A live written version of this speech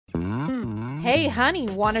Hey, honey,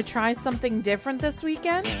 want to try something different this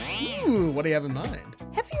weekend? What do you have in mind?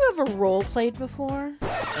 Have you ever role-played before?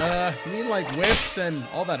 You mean like whips and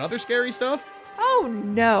all that other scary stuff? Oh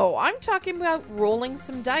no, I'm talking about rolling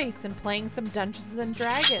some dice and playing some Dungeons and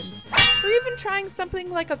Dragons. Or even trying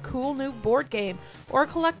something like a cool new board game or a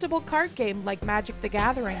collectible card game like Magic the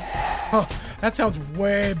Gathering. Oh, that sounds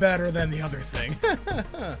way better than the other thing.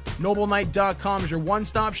 NobleKnight.com is your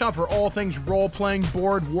one-stop shop for all things role-playing,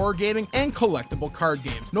 board, wargaming, and collectible card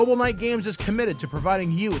games. Noble Knight Games is committed to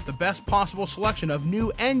providing you with the best possible selection of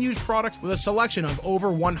new and used products with a selection of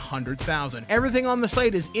over 100,000. Everything on the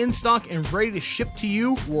site is in stock and ready to ship to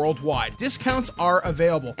you worldwide. Discounts are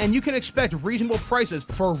available, and you can expect reasonable prices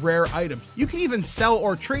for rare items. You can even sell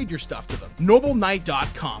or trade your stuff to them.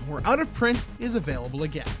 NobleKnight.com, where out of print is available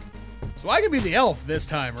again. So I can be the elf this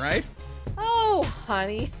time, right? Oh,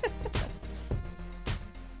 honey.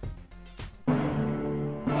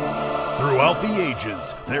 Throughout the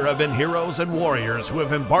ages, there have been heroes and warriors who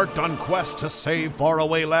have embarked on quests to save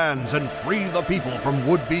faraway lands and free the people from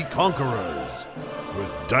would-be conquerors.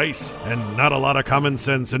 With dice and not a lot of common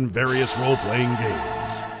sense in various role-playing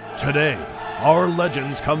games. Today, our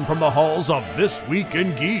legends come from the halls of This Week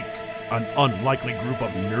in Geek, an unlikely group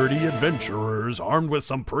of nerdy adventurers armed with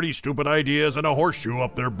some pretty stupid ideas and a horseshoe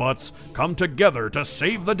up their butts come together to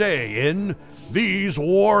save the day in These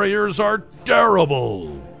Warriors Are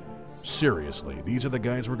Terrible. Seriously, these are the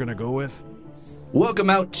guys we're gonna go with? Welcome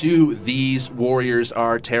out to These Warriors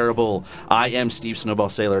Are Terrible. I am Steve Snowball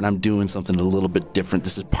Sailor, and I'm doing something a little bit different.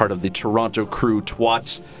 This is part of the Toronto Crew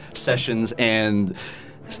TWAT sessions, and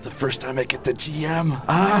it's the first time I get the GM.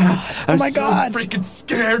 I'm my God. so freaking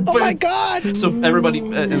scared. Oh my God! So everybody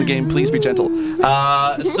in the game, please be gentle.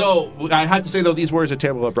 So I have to say, though, These Warriors Are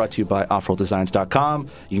Terrible are brought to you by offrolldesigns.com. You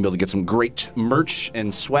can be able to get some great merch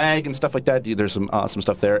and swag and stuff like that. There's some awesome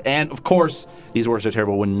stuff there. And, of course, These Warriors Are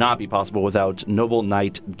Terrible would not be possible without Noble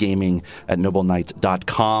Knight Gaming at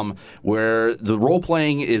nobleknight.com, where the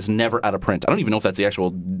role-playing is never out of print. I don't even know if that's the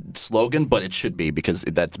actual slogan, but it should be because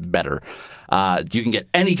that's better. You can get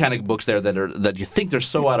any kind of books there that you think they're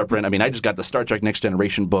so out of print. I mean, I just got the Star Trek Next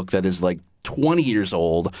Generation book that is like 20 years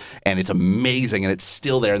old, and it's amazing, and it's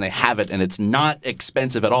still there, and they have it, and it's not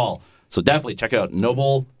expensive at all. So definitely check it out,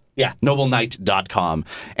 nobleknight.com.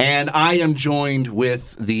 And I am joined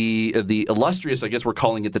with the illustrious, I guess we're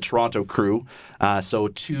calling it the Toronto Crew. So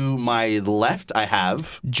to my left, I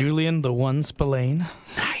have Julian the One Spillane.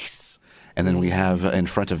 Nice. And then we have in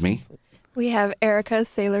front of me, we have Erica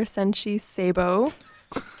Sailor Senshi Sabo.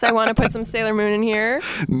 So I want to put some Sailor Moon in here.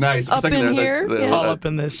 Nice. Up in here. All up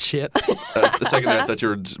in this shit. A second there, I thought you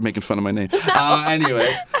were just making fun of my name. Anyway,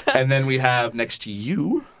 and then we have next to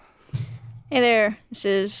you. Hey there, this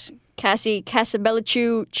is Cassie Casabella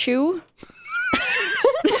Chu.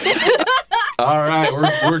 All right,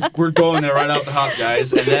 we're going there right off the hop,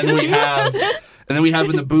 guys. And then we have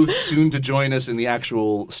in the booth soon to join us in the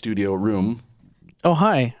actual studio room. Oh,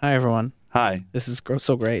 hi. Hi, everyone. Hi. This is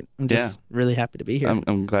so great. I'm just really happy to be here.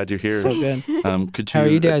 I'm glad you're here. So good. How are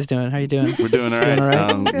you guys doing? How are you doing? We're doing all right.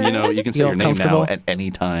 Doing all right? You can say your name now at any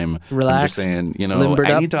time. Relaxed. I'm just saying, limbered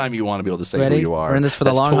up. anytime you want to be able to say Ready? who you are. We're in this for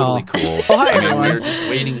the long haul. That's totally cool. Oh, hi, everyone. We're just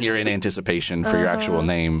waiting here in anticipation for your actual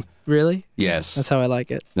name. Really? Yes. That's how I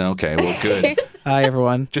like it. Okay, well, good. Hi,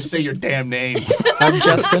 everyone. Just say your damn name. I'm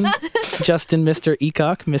Justin. Justin, Mr.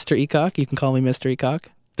 Eacock. Mr. Eacock. You can call me Mr. Eacock.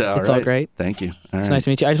 It's all great. Thank you. It's nice to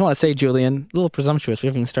meet you. I just want to say, Julian, a little presumptuous. We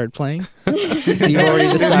haven't even started playing. You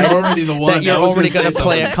already decided that you're already going to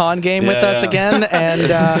play a con game with us again and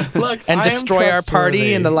destroy our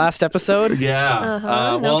party in the last episode.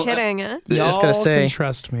 Yeah. No kidding. Just gotta say,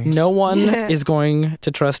 trust me. No one is going to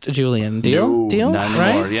trust Julian. Deal? No, Deal? not right?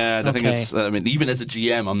 anymore. Yeah, I think it's. I mean, even as a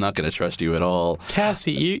GM, I'm not going to trust you at all.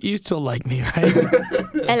 Cassie, you still like me, right?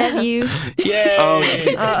 I love you. Yeah. Oh,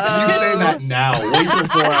 you say that now. Wait till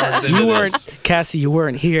 4 hours into You weren't, this. Cassie. You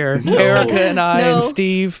weren't here. Erica and I and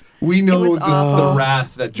Steve. We know was awful. the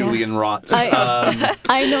wrath that Julian wrought.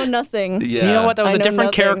 I know nothing. Yeah. You know what? That was I a know different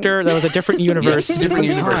nothing. character. That was a different universe. Yes, different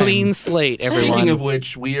universe. Clean slate, everyone. Speaking of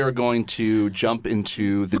which, we are going to jump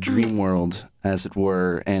into the dream world, as it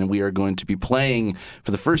were, and we are going to be playing for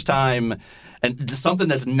the first time. And something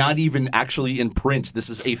that's not even actually in print. This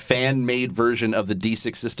is a fan-made version of the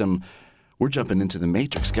D6 system. We're jumping into the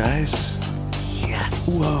Matrix, guys.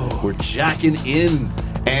 Yes. Whoa. We're jacking in.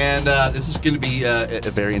 And this is going to be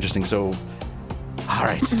very interesting. So, all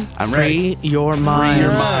right. I'm ready. Free your mind. Free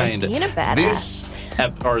your mind. Being a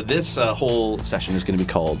badass. This whole session is going to be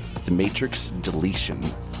called The Matrix Deletion.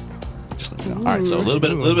 Just let you know. All right, so a little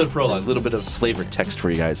bit of prologue, a little bit of flavored text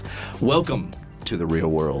for you guys. Welcome to the real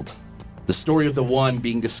world. The story of the One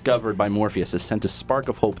being discovered by Morpheus has sent a spark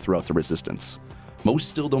of hope throughout the Resistance. Most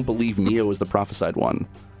still don't believe Neo is the prophesied one,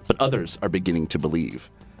 but others are beginning to believe.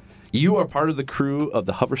 You are part of the crew of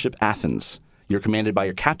the hovership Athens. You're commanded by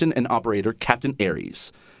your captain and operator, Captain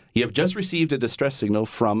Ares. You have just received a distress signal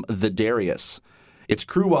from the Darius. Its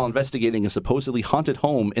crew, while investigating a supposedly haunted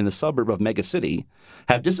home in the suburb of Mega City,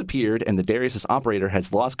 have disappeared, and the Darius' operator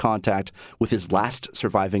has lost contact with his last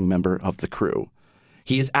surviving member of the crew.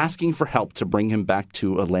 He is asking for help to bring him back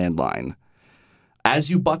to a landline. As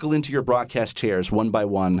you buckle into your broadcast chairs one by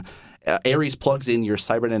one, Ares plugs in your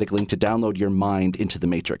cybernetic link to download your mind into the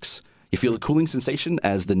Matrix. You feel a cooling sensation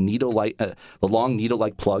as the long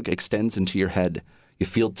needle-like plug extends into your head. You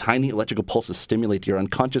feel tiny electrical pulses stimulate your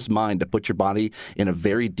unconscious mind to put your body in a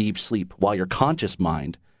very deep sleep, while your conscious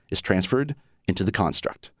mind is transferred into the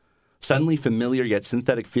construct. Suddenly, familiar yet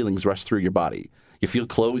synthetic feelings rush through your body. You feel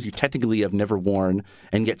clothes you technically have never worn,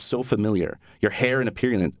 and yet so familiar. Your hair and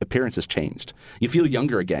appearance has changed. You feel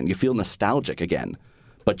younger again. You feel nostalgic again.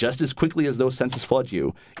 But just as quickly as those senses flood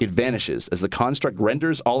you, it vanishes as the construct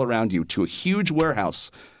renders all around you to a huge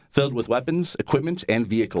warehouse filled with weapons, equipment, and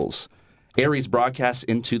vehicles. Ares broadcasts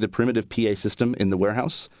into the primitive PA system in the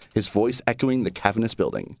warehouse, his voice echoing the cavernous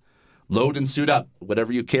building. Load and suit up.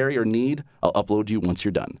 Whatever you carry or need, I'll upload you once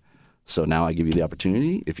you're done. So now I give you the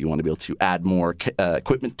opportunity, if you want to be able to add more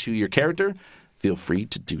equipment to your character, feel free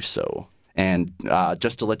to do so. And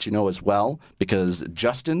just to let you know as well, because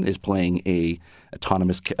Justin is playing a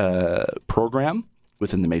autonomous program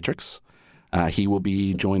within the Matrix, he will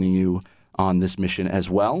be joining you on this mission as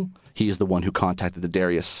well. He is the one who contacted the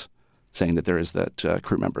Darius, saying that there is that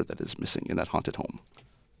crew member that is missing in that haunted home.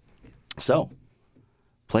 So,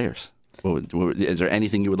 players, is there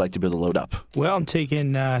anything you would like to be able to load up? Well, I'm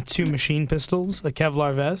taking 2 machine pistols, a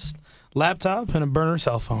Kevlar vest, laptop, and a burner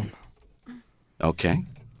cell phone. Okay.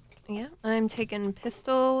 Yeah, I'm taking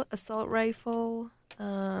pistol, assault rifle,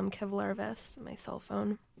 Kevlar vest, and my cell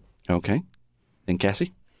phone. Okay. And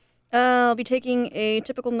Cassie? I'll be taking a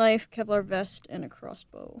typical knife, Kevlar vest, and a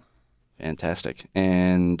crossbow. Fantastic.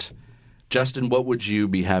 And Justin, what would you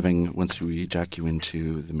be having once we jack you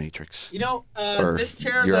into the Matrix? You know, this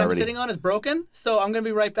chair that I'm sitting on is broken, so I'm going to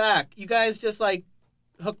be right back. You guys just,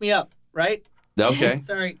 hook me up, right? Okay.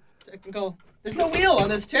 Sorry, technical. There's no wheel on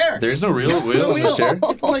this chair. There's no real wheel on this chair?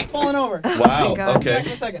 It's falling over. Wow, okay. Back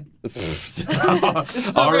in a second.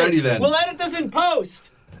 Alrighty then. We'll edit this in post.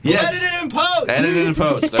 Yes. Edit it in post. Edit it in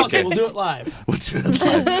post. Fuck Okay. it, we'll do it live.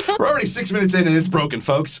 We're already 6 minutes in and it's broken,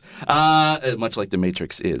 folks. Much like the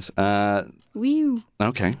Matrix is. Wee.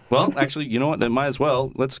 Okay. Well, actually, you know what? Then might as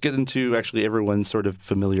well. Let's get into actually everyone's sort of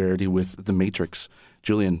familiarity with the Matrix.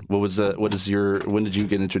 Julian, when did you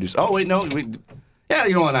get introduced? Oh, wait, no. Yeah,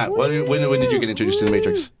 you know what? Not. When did you get introduced to the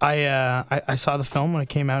Matrix? I saw the film when it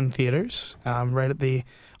came out in theaters, right at the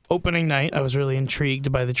opening night. I was really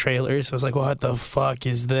intrigued by the trailers. I was like, what the fuck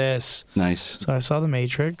is this? Nice. So I saw the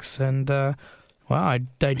Matrix, and wow, I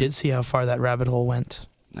did see how far that rabbit hole went.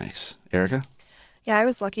 Nice. Erica? Yeah, I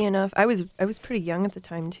was lucky enough. I was pretty young at the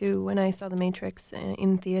time too when I saw The Matrix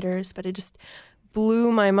in theaters, but it just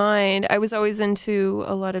blew my mind. I was always into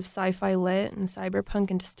a lot of sci-fi lit and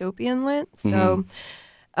cyberpunk and dystopian lit, so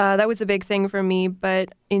that was a big thing for me.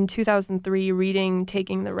 But in 2003, reading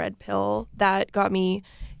Taking the Red Pill, that got me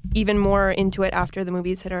even more into it after the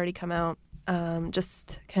movies had already come out.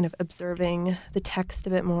 Just kind of observing the text a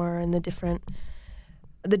bit more and the different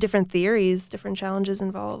theories, different challenges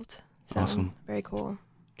involved. So, awesome. Very cool.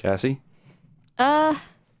 Cassie? I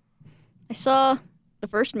saw the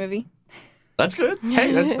first movie. That's good.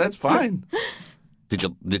 Hey, that's fine. Did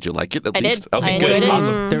you like it at I least? did. Okay, I good. enjoyed it.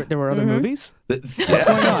 Awesome. There were other movies? What's What's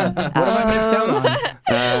going on? What have I missed out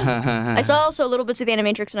on? I saw also a little bits of the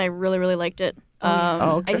Animatrix, and I really, really liked it.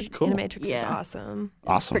 Okay, cool. Animatrix is Yeah. awesome.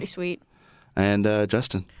 Awesome. Pretty sweet. And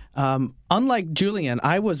Justin? Unlike Julian,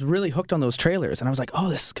 I was really hooked on those trailers, and I was like, "Oh,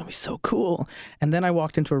 this is gonna be so cool." And then I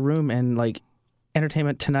walked into a room, and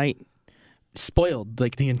Entertainment Tonight spoiled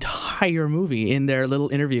the entire movie in their little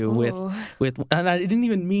interview with. And I didn't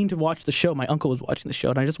even mean to watch the show. My uncle was watching the show,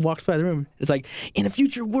 and I just walked by the room. It's like, in a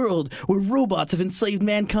future world where robots have enslaved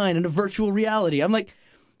mankind in a virtual reality. I'm like,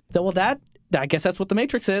 well, I guess that's what the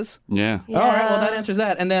Matrix is. Yeah. Yeah. All right, well that answers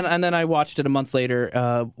that. And then I watched it a month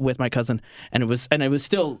later with my cousin, and it was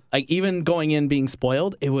still even going in being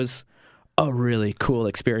spoiled. It was a really cool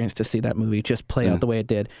experience to see that movie just play out the way it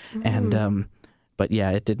did. And But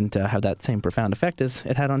yeah, it didn't have that same profound effect as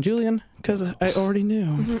it had on Julian because I already knew.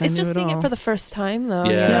 Mm-hmm. I It's knew just it seeing all. it for the first time, though.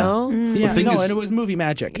 Yeah. You know? Yeah, thing no, is- and it was movie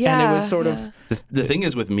magic, Yeah, and it was sort yeah. of. The thing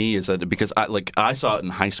is with me is that because I saw it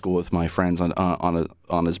in high school with my friends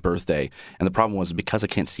on his birthday, and the problem was because I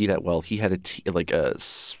can't see that well, he had a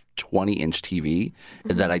 20-inch TV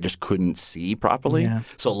that I just couldn't see properly. Yeah.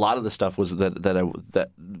 So a lot of the stuff was that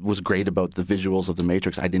was great about the visuals of The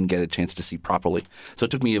Matrix. I didn't get a chance to see properly. So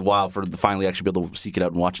it took me a while for finally actually be able to seek it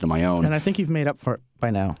out and watch it on my own. And I think you've made up for it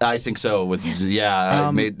by now. I think so. If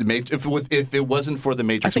it wasn't for the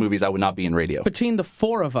Matrix movies, I would not be in radio. Between the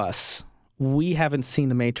four of us, we haven't seen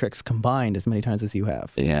The Matrix combined as many times as you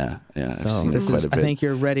have. Yeah, I've So seen it this quite is, a bit. I think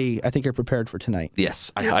you're ready. I think you're prepared for tonight.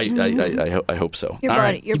 Yes, I hope so. Your All body,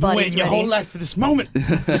 right. your You've been body's waiting your ready. whole life for this moment.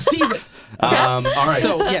 Seize it. All right.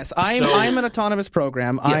 So yes, I'm an autonomous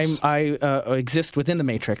program. Yes. I exist within the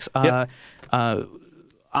Matrix. Yep.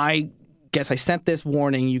 I guess I sent this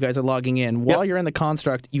warning. You guys are logging in. While you're in the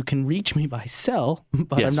construct, you can reach me by cell,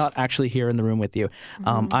 but Yes. I'm not actually here in the room with you.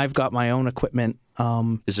 I've got my own equipment.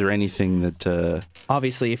 Is there anything that?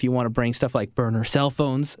 Obviously, if you want to bring stuff like burner cell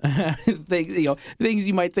phones, things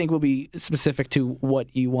you might think will be specific to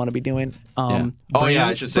what you want to be doing. I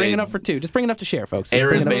should say bring enough for two. Just bring enough to share, folks. Just Air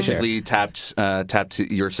bring is enough to share. basically tapped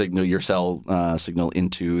your signal, your cell signal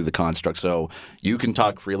into the construct, so you can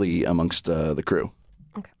talk freely amongst the crew.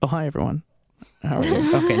 Oh, hi everyone. How are you?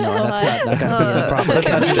 Okay, no, that's not going to be proper. Let's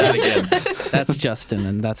not do that again. That's Justin,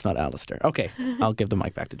 and that's not Alistair. Okay, I'll give the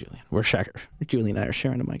mic back to Julian. Julian and I are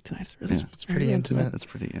sharing a mic tonight. It's pretty intimate. That's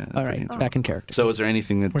pretty. All right, back in character. So, is there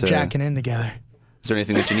anything that We're jacking in together. Is there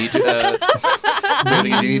anything that you need? Is there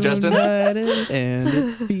anything that you need, Justin? And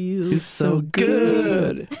it feels so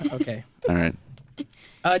good. Okay. All right.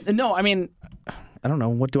 No, I mean, I don't know.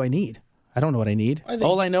 What do I need? I don't know what I need.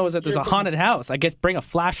 All I know is that there's a haunted house. I guess bring a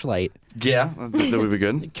flashlight. Yeah, that would be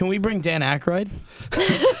good. Can we bring Dan Aykroyd?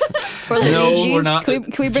 Or Luigi? No, we're not. Can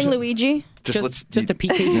we bring Luigi? Just a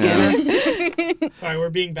PK Yeah. scanner. Sorry, we're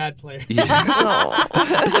being bad players. It's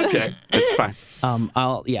okay. It's fine.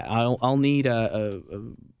 I'll need I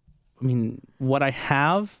mean, what I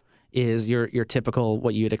have is your typical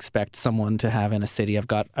what you'd expect someone to have in a city. I've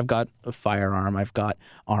got a firearm. I've got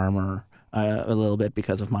armor. A little bit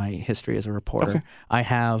because of my history as a reporter. Okay. I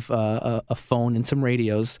have a phone and some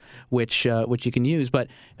radios, which you can use. But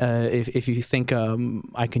if you think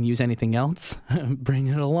I can use anything else, bring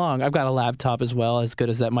it along. I've got a laptop as well, as good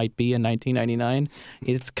as that might be in 1999.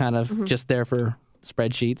 It's kind of just there for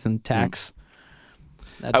spreadsheets and tax.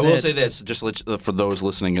 That's I will it. say this, just for those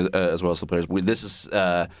listening as well as the players, this is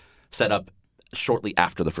set up shortly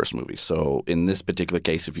after the first movie. So in this particular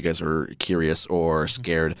case, if you guys are curious or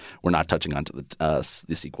scared, we're not touching onto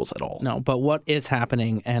the sequels at all. No, but what is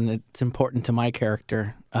happening, and it's important to my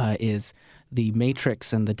character, is the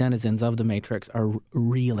Matrix and the denizens of the Matrix are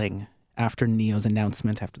reeling after Neo's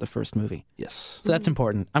announcement after the first movie. Yes. So that's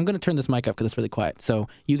important. I'm going to turn this mic up because it's really quiet. So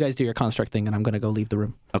you guys do your construct thing, and I'm going to go leave the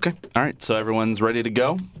room. Okay. All right. So everyone's ready to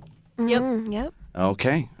go? Yep.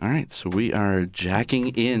 Okay. All right. So we are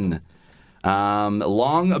jacking in.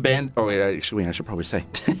 Long abandoned. Oh, wait, actually, I should probably say.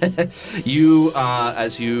 You,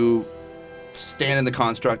 as you stand in the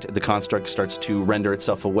construct starts to render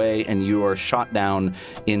itself away, and you are shot down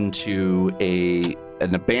into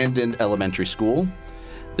an abandoned elementary school.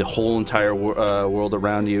 The whole entire world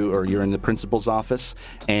around you, or you're in the principal's office,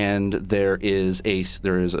 and there is a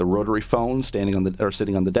rotary phone sitting on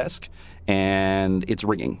the desk, and it's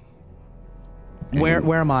ringing.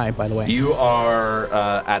 Where am I, by the way? You are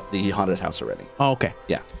at the haunted house already. Oh, okay.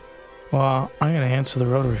 Yeah. Well, I'm going to answer the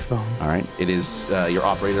rotary phone. All right. It is your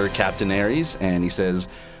operator, Captain Aries, and he says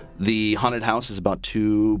the haunted house is about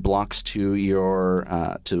 2 blocks to your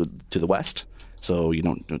to the west, so you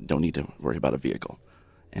don't need to worry about a vehicle.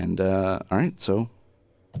 And all right, so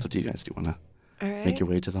it's up to you guys. Do you want to make your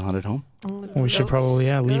way to the haunted home? We should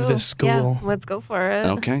probably leave this school. Yeah, let's go for it.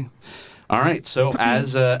 Okay. All right. So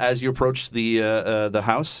as you approach the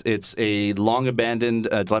house, it's a long abandoned,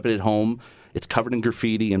 dilapidated home. It's covered in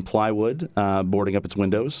graffiti and plywood, boarding up its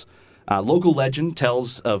windows. Local legend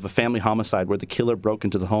tells of a family homicide where the killer broke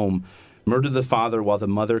into the home, murdered the father while the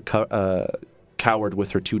mother cowered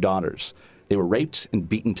with her 2 daughters. They were raped and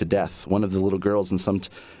beaten to death. One of the little girls,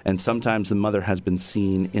 and sometimes the mother has been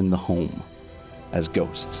seen in the home as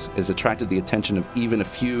ghosts. It has attracted the attention of even a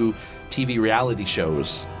few TV reality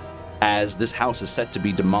shows, as this house is set to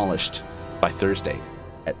be demolished by Thursday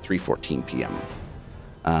at 3:14 p.m.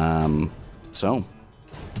 So,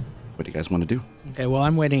 what do you guys want to do? Okay, well,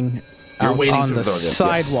 I'm waiting, You're waiting on to the vote, yes.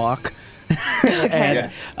 sidewalk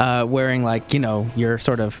and wearing, your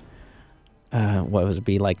sort of what would it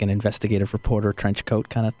be, like an investigative reporter trench coat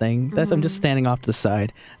kind of thing. I'm just standing off to the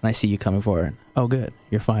side, and I see you coming forward. Oh, good.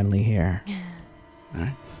 You're finally here. All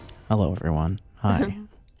right. Hello, everyone. Hi.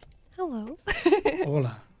 Hello.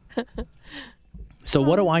 Hola. So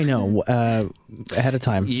what do I know ahead of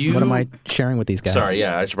time? What am I sharing with these guys? Sorry,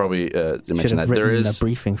 yeah, I should probably mention that there is a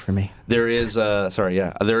briefing for me. There is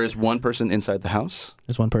there is one person inside the house.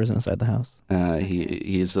 There's one person inside the house.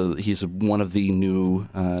 He's one of the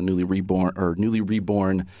newly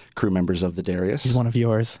reborn crew members of the Darius. He's one of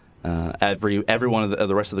yours. Every one of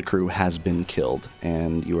the rest of the crew has been killed,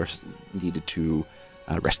 and you are needed to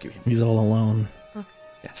rescue him. He's all alone. Okay.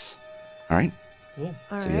 Yes. All right. Cool.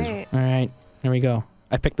 All right. All right. Here we go.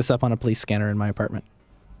 I picked this up on a police scanner in my apartment.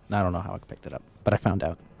 I don't know how I picked it up, but I found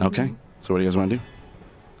out. Okay. So what do you guys want to do?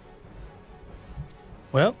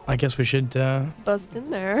 Well, I guess we should. Bust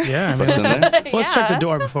in there. Yeah. I mean, Bust in there? let's check the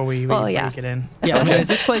door before we break it in. Yeah. I mean, is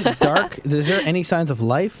this place dark? Is there any signs of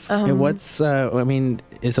life? What's? I mean,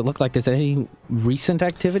 does it look like there's any recent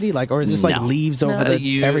activity, like, or is this like leaves over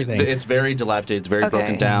everything? It's very dilapidated. It's very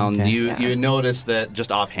broken down. Okay. You notice that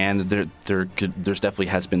just offhand there's definitely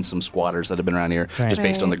has been some squatters that have been around here, just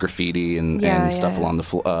based on the graffiti and stuff along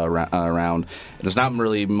the around. There's not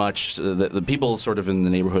really much. The people sort of in the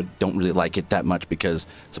neighborhood don't really like it that much because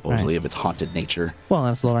supposedly of its haunted nature. Well,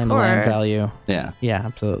 that's lowering the land value. Yeah. Yeah,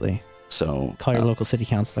 absolutely. So call your local city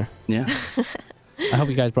councilor. Yeah. I hope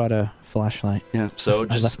you guys brought a flashlight. Yeah. So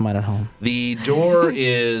I left mine at home. The door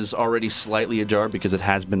is already slightly ajar because it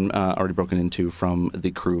has been already broken into from the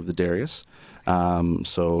crew of the Darius. Do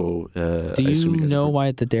you know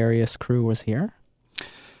why the Darius crew was here?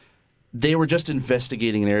 They were just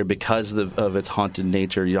investigating an area because of its haunted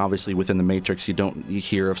nature. Obviously, within the Matrix, you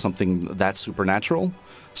hear of something that's supernatural.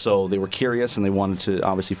 So they were curious, and they wanted to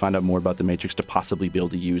obviously find out more about the Matrix to possibly be able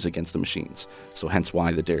to use against the machines. So hence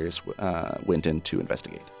why the Darius went in to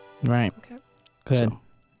investigate. Right. Okay. Good. So.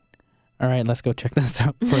 All right, let's go check this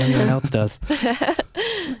out before anyone else does.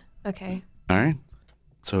 Okay. All right.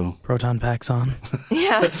 So proton packs on.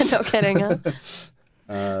 Yeah, no kidding, huh?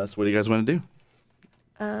 So what do you guys want to do?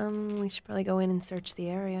 We should probably go in and search the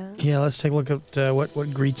area. Yeah, let's take a look at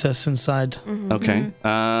what greets us inside. Mm-hmm. Okay.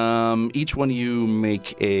 Each one of you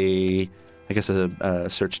make a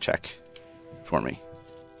search check for me.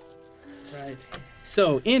 Right.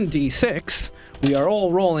 So in D6, we are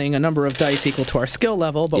all rolling a number of dice equal to our skill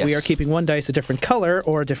level, but we are keeping one dice a different color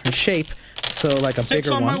or a different shape. So like a 6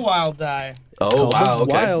 bigger on one. my wild die. Oh, wow.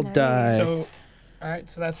 Okay. Wild die. So, all right,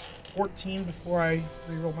 so that's 14 before I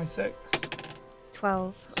reroll my 6.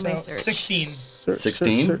 12 on So my search. 16.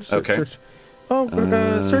 16? Okay. Search. Oh,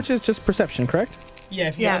 search is just perception, correct?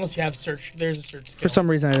 Yeah, unless you have search, there's a search skill. For some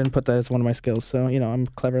reason, I didn't put that as one of my skills, so, I'm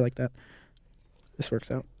clever like that. This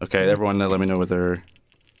works out. Okay, everyone let me know what their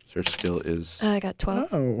search skill is. I got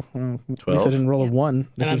 12. Oh, well, at 12? least I didn't roll a 1.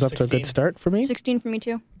 This And is I'm up to a good 16. start for me. 16 for me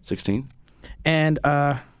too. 16? And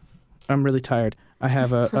I'm really tired. I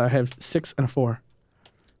have 6 and a 4.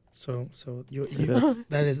 So you That's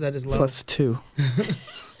that is low. plus 2.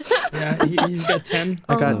 Yeah, you've got 10.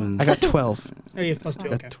 I got 12. Oh, you have plus 2. I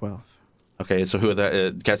got Okay. 12. Okay, so who had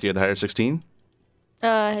that? Cassie, you had the higher 16?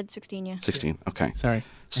 I had 16, yeah. 16, okay. Sorry.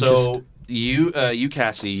 So you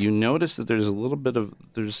Cassie, you notice that there's a little bit of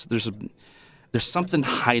there's something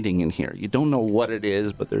hiding in here. You don't know what it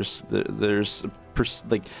is, but there's you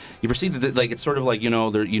perceive that it's sort of like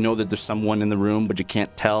that there's someone in the room, but you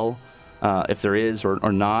can't tell if there is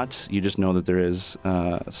or not. You just know that there is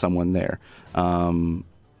someone there.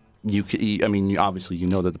 Obviously you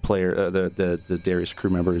know that the player, the Darius crew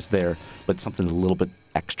member is there, but something a little bit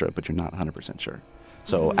extra, but you're not 100% sure.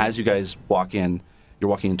 So as you guys walk in, you're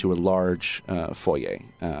walking into a large foyer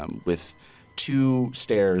with 2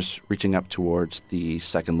 stairs reaching up towards the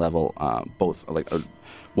second level, both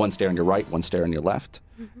one stair on your right, one stair on your left,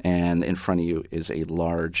 and in front of you is a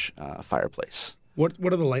large fireplace. What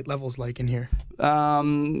are the light levels like in here?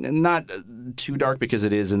 Not too dark because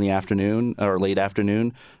it is in the afternoon or late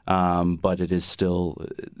afternoon, but it is still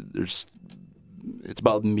it's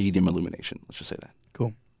about medium illumination. Let's just say that.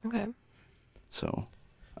 Cool. Okay. So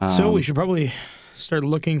we should probably start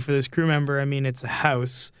looking for this crew member. I mean, it's a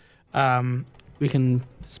house. We can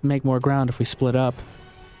make more ground if we split up.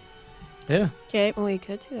 Yeah. Okay. Well, we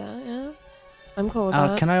could do that, yeah. I'm cool with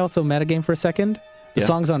that. Can I also metagame for a second? The Yeah.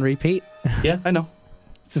 song's on repeat. Yeah, I know.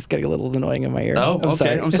 It's just getting a little annoying in my ear. Oh, okay.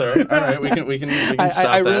 Sorry. I'm sorry. All right, we can stop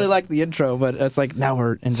I that. really like the intro, but it's like now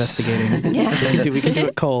we're investigating. we can do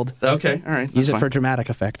it cold. Okay, all right. Use it fine. for dramatic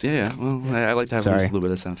effect. Yeah. Well, I like to have a little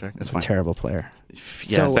bit of soundtrack. That's fine. Terrible player.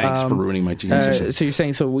 Yeah. So, thanks for ruining my genius. So you're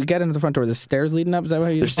saying we get into the front door. There's stairs leading up. Is that how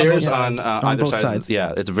you? There's stairs on either both side. sides.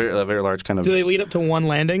 Yeah, it's a very large kind of. Do they lead up to one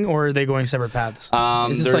landing, or are they going separate paths?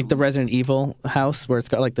 Is this like the Resident Evil house where it's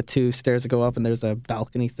got like the two stairs that go up and there's a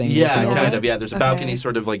balcony thing? Yeah, kind of. Yeah, there's a balcony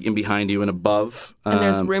sort of like in behind you and above. And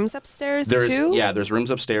there's rooms upstairs too? Yeah, there's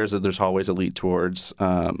rooms upstairs. There's hallways that lead towards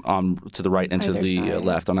to the right and to the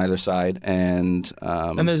left on either side. And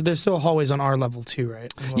there's still hallways on our level too,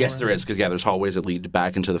 right? Yes, there is, because there's hallways that lead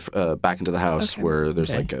back into the house where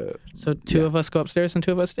there's like a. So two of us go upstairs and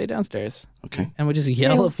two of us stay downstairs. Okay. And we just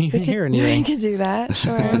yell if you can hear anything. We could do that.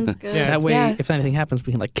 Sure. Sounds good. Yeah. That way, if anything happens,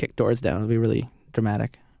 we can like kick doors down. It'll be really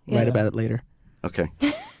dramatic. Write about it later. Okay.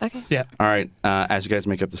 Okay. Yeah. All right. As you guys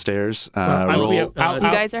make up the stairs, I will be roll. out. You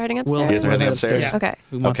guys are heading upstairs? You guys are heading upstairs. Yeah. Okay.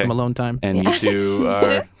 We want some alone time. And you two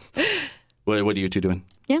are. What are you two doing?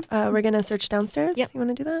 We're going to search downstairs? Yep. You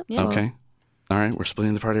want to do that? Yeah. Okay. All right, we're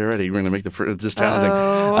splitting the party already. We're going to make this challenging.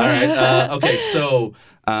 Oh. All right. Okay, so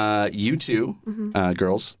you two,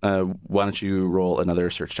 girls, why don't you roll another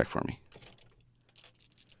search check for me?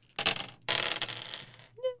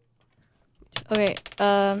 Okay,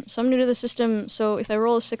 so I'm new to the system, so if I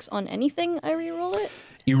roll a 6 on anything, I re-roll it?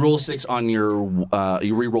 You roll 6 on your,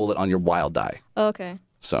 you re-roll it on your wild die. Oh, okay.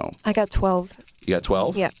 So. I got 12. You got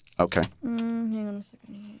 12? Yeah. Okay. Hang on a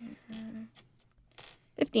second here.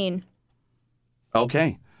 15.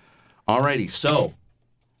 Okay. Alrighty. So,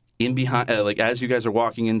 in behind, like as you guys are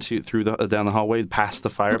walking down the hallway past the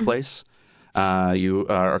fireplace, you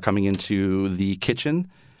are coming into the kitchen.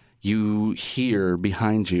 You hear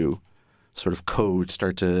behind you sort of code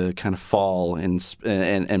start to kind of fall and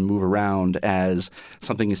move around as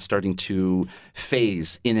something is starting to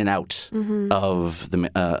phase in and out of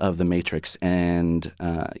the matrix, and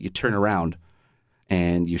you turn around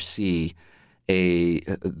and you see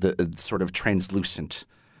the sort of translucent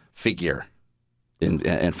figure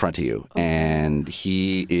in front of you, and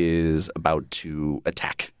he is about to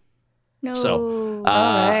attack. No. So,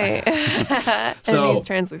 All right. And so- he's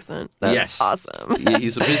translucent. That's yes, awesome.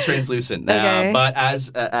 He's a bit translucent, Okay. but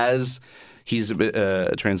as he's a bit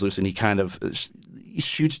translucent, he kind of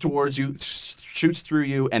shoots towards you, shoots through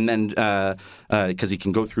you, and then because he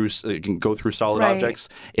can go through solid Right. objects,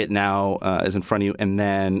 it now is in front of you, and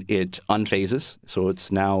then it unphases, so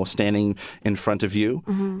it's now standing in front of you.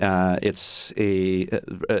 It's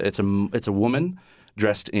a woman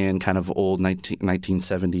dressed in kind of old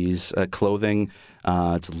 1970s clothing.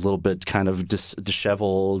 It's a little bit kind of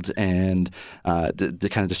disheveled and kind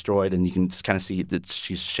of destroyed, and you can kind of see that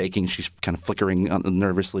she's shaking. She's kind of flickering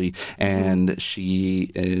nervously, and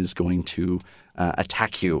she is going to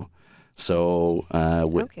attack you. So,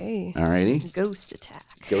 Okay. Alrighty. Ghost attack.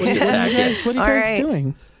 Ghost attack, yes. What are you All guys right.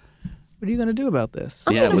 doing? What are you going to do about this?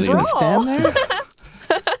 Yeah, gonna what are you Gonna brawl. stand there?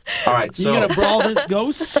 All right, You so gonna brawl this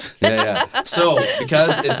ghost? yeah. So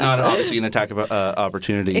because it's not obviously an attack of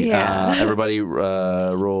opportunity, Yeah. everybody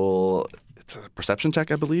roll. It's a perception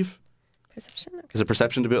check, I believe. Perception? Okay. Is it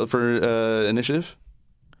perception to build for initiative?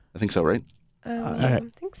 I think so, right? right.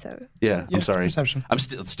 I think so. Yeah. I'm sorry. Perception. I'm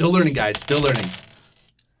still learning, guys. Still learning.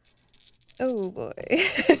 Oh, boy.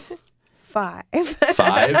 5.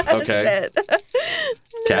 5. Okay. Shit.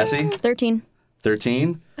 Cassie, 13.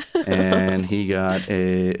 13, and he got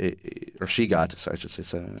or she got. Sorry, I should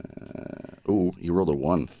say. Ooh, you rolled a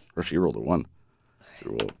 1, or she rolled a 1.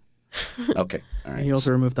 Okay. All right. You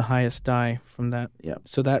also remove the highest die from that. Yeah.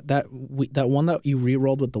 So that one that you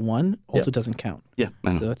re-rolled with the 1 also doesn't count. Yeah.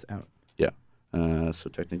 I know. So that's out. Yeah. So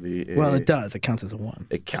technically, Well, it does. It counts as a 1.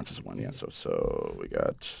 It counts as 1, yeah. So we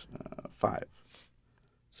got 5.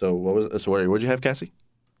 So what did you have, Cassie?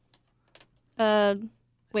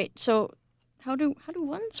 Wait, so how do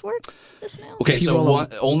ones work this now? Okay, If you so roll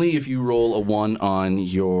only if you roll a 1 on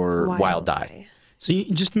your wild die. So you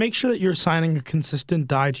just make sure that you're assigning a consistent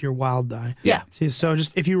die to your wild die. Yeah. See, so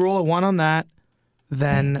just if you roll a 1 on that, The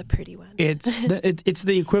then pretty one. it's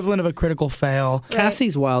the equivalent of a critical fail.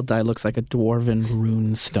 Cassie's wild die looks like a dwarven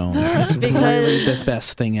rune stone. It's because really the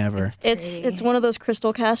best thing ever. It's one of those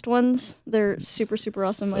crystal cast ones. They're super, super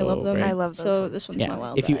awesome. I love them. great. I love those So ones. this one's Yeah. my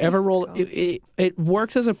wild If you die. ever roll, it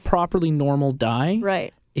works as a properly normal die,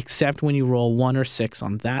 Right. except when you roll 1 or 6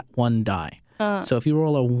 on that one die. So if you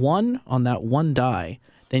roll a 1 on that one die,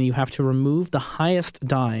 then you have to remove the highest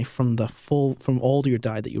die from all your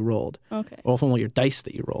die that you rolled, Okay. or from all your dice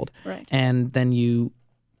that you rolled, Right. and then you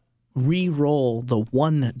re-roll the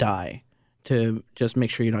 1 die to just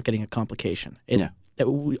make sure you're not getting a complication. It Yeah.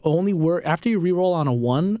 after you reroll on a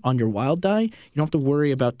 1 on your wild die, you don't have to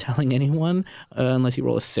worry about telling anyone unless you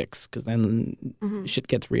roll a 6, because then shit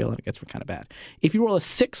gets real and it gets kind of bad. If you roll a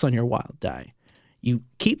 6 on your wild die, you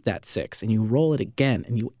keep that 6 and you roll it again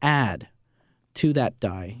and you add to that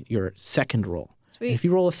die your second roll. Sweet. And if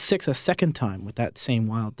you roll a 6 a second time with that same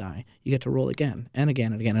wild die, you get to roll again and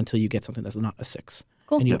again and again until you get something that's not a 6.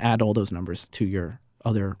 Cool. And you add all those numbers to your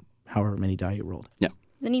other however many die you rolled. Yeah.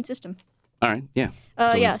 It's a neat system. All right. Yeah.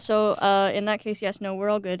 Yeah. So in that case, yes, no, we're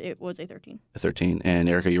all good. It was a 13. A 13. And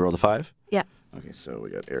Erica, you rolled a 5? Yeah. Okay, so we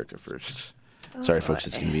got Erica first. Sorry, folks,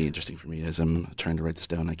 it's going to be interesting for me as I'm trying to write this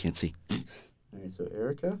down. I can't see. All right, so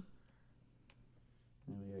Erica.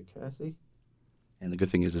 And we got Cassie. And the good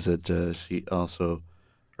thing is that she also...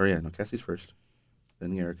 Cassie's first.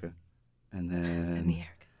 Then the Erica. And then the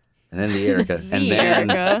Erica. And then the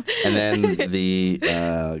Erica. And then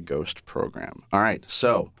the Ghost program. All right,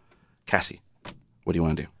 so, Cassie, what do you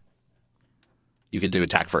want to do? You get to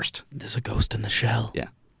attack first. There's a ghost in the shell. Yeah,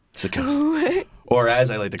 it's a ghost. Or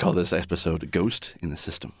as I like to call this episode, a ghost in the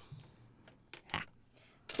system.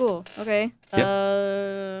 Cool. Okay. Yep.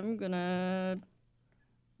 I'm gonna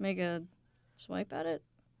make a swipe at it.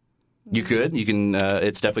 You could. You can.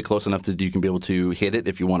 It's definitely close enough that you can be able to hit it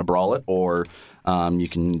if you want to brawl it, or you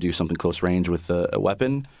can do something close range with a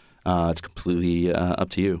weapon. It's completely up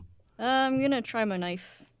to you. I'm gonna try my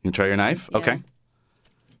knife. You can try your knife. Yeah. Okay.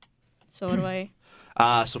 So what do I?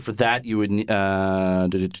 So for that, you would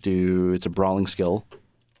it's a brawling skill,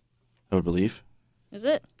 I would believe. Is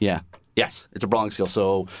it? Yeah. Yes, it's a brawling skill.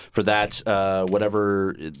 So for that,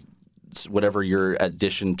 whatever your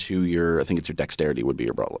addition to your, I think it's your dexterity would be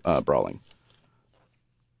your brawling.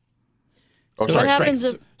 Oh, So sorry, what happens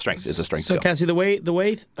strength. Strength is a strength So skill. Cassie, the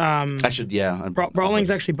way I should, yeah.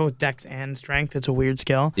 brawling's actually both dex and strength. It's a weird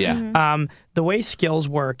skill. Yeah. The way skills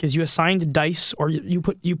work is you assign dice, or you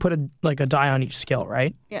put a die on each skill,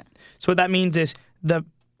 right? Yeah. So what that means is the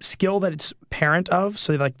skill that it's parent of,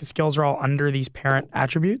 so like the skills are all under these parent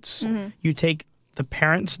attributes. You take the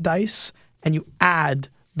parent's dice and you add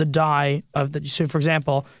the die of the. So for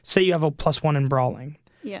example, say you have a +1 in brawling.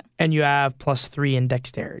 Yeah. And you have +3 in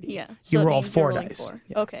dexterity. Yeah. You So it roll means you're 4 rolling dice. 4.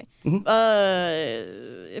 Yeah. Okay.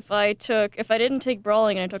 If I didn't take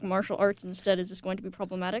brawling and I took martial arts instead, is this going to be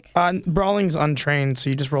problematic? Brawling's untrained,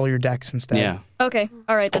 so you just roll your dex instead. Yeah. Okay.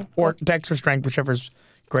 All right then. Or dex or strength, whichever's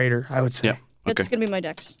greater, I would say. Yeah. Okay. It's gonna be my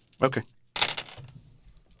dex. Okay.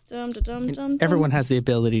 Everyone has the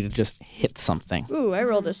ability to just hit something. Ooh, I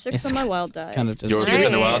rolled a 6 on my wild die. Kind of just Yours is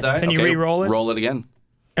in the wild die? And you re-roll it? Roll it again.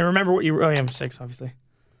 And remember what you... Oh, yeah, 6, obviously.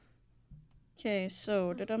 Okay,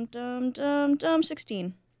 so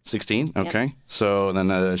 16. 16? Okay. So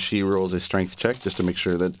then she rolls a strength check just to make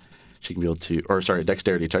sure that she can be able to... Or, sorry,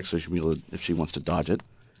 dexterity check, so she can be able to, if she wants to dodge it.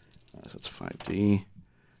 So it's 5D.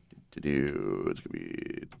 It's going to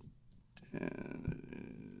be...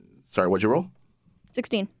 Sorry, what'd you roll?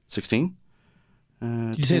 16. 16?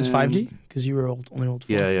 Did you say it's 5D? Because you only rolled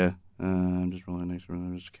 4. Yeah. I'm just rolling next roll.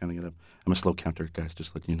 I'm just counting it up. I'm a slow counter, guys,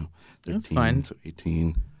 just letting you know. 13, That's fine. So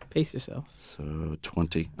 18. Pace yourself. So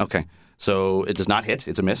 20. Okay. So it does not hit.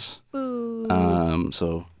 It's a miss. Boo.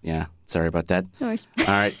 So, yeah. Sorry about that. No worries. All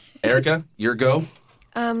right. Erica, your go.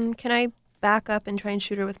 Can I back up and try and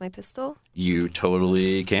shoot her with my pistol? You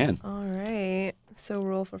totally can. All right. So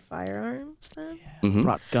roll for firearms then? Mhm.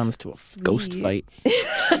 Brought guns to a ghost fight.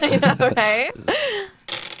 I know, right?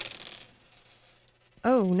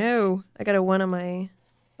 Oh, no. I got a 1 on my...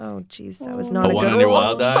 Oh, jeez. That was not A a 1 good on your roll.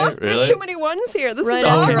 wild die? There's Really? too many 1s here. This Right is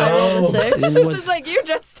after awful. I rolled a 6. This is like you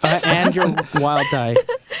just... And your wild die.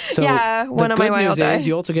 So Yeah, one the on my good wild news die. is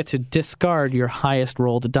you also get to discard your highest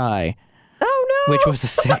rolled die, Oh, no. which was a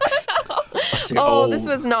 6. Oh, this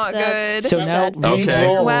was not That's- good. So now Sad. Okay.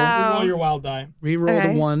 re-roll, Wow. Roll your wild die. re-roll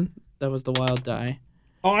Okay. the 1. That was the wild die.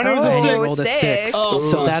 Oh, I know it was a Oh. 6. And you rolled a 6. Oh.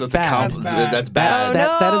 So that's it's a bad. That's bad.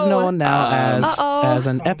 Oh, That is known now Uh-oh. as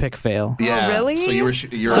an epic fail. Yeah. really? So you're So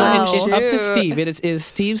Wow. it's up to Shoot. Steve. It is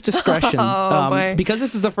Steve's discretion. Oh, boy. Because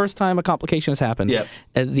this is the first time a complication has happened. Yep.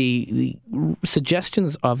 The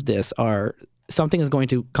suggestions of this are something is going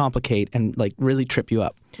to complicate and like really trip you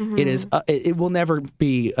up. It is. It will never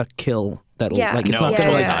be a kill. That'll Yeah. like it's No, not going to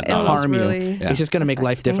totally like not. No, harm it was you. really It's just going to make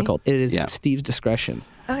life affect me. difficult. It is Yeah. Steve's discretion.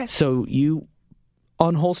 Okay. So you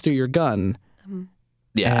unholster your gun.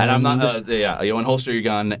 Yeah, and I'm not. You unholster your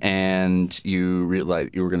gun, and you realize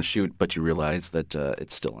you were going to shoot, but you realize that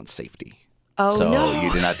it's still on safety. Oh, so no.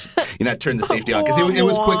 you did not turn the safety on because it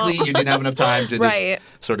was quickly. You didn't have enough time to Right.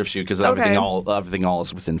 just sort of shoot because Okay. everything all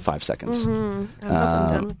is within 5 seconds. I hope I'm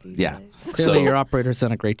done with these yeah. guys. Clearly, So- your operator's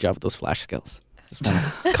done a great job with those flash skills.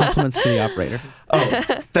 Just compliments to the operator. Oh,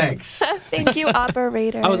 thanks. Thank you,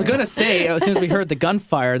 operator. I was going to say, as soon as we heard the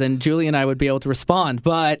gunfire, then Julie and I would be able to respond,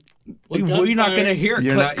 but we're not going to hear it.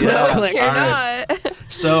 You're Click, not. click, You're click. not.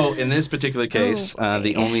 So in this particular case, okay.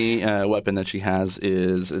 the only weapon that she has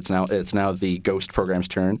is it's now the ghost program's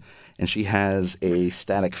turn, and she has a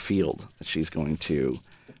static field that she's going to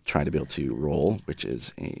try to be able to roll, which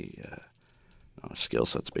is a skill.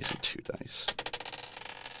 So it's basically 2 dice.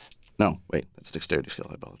 No, wait, that's a dexterity skill.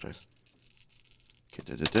 I apologize.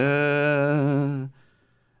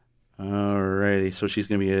 Alrighty, so she's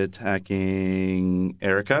going to be attacking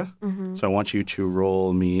Erica. Mm-hmm. So I want you to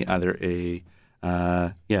roll me either a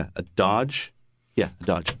dodge. Yeah, a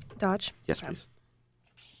dodge. Dodge? Yes, please.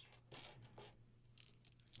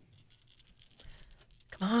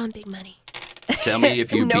 Come on, big money. Tell me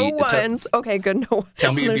if you no beat... ones. Okay, good. No.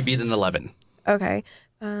 Tell me if you beat an 11. Okay.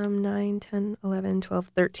 9, 10, 11, 12,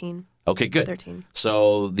 13. Okay, good. 13.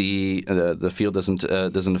 So the field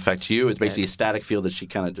doesn't affect you. It's basically a static field that she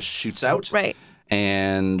kind of just shoots out. Right.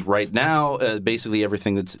 And right now, basically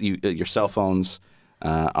everything that's your cell phones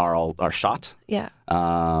are shot. Yeah.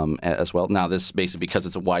 As well. Now this basically because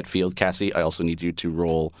it's a wide field, Cassie. I also need you to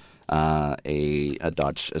roll a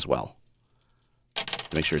dodge as well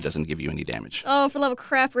to make sure it doesn't give you any damage. Oh, for love of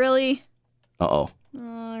crap, really? Uh-oh.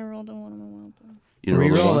 I rolled a 1 on my wild die. You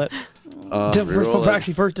rolled a Reroll one? it. Reroll it.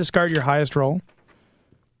 Actually, first discard your highest roll.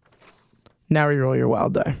 Now reroll your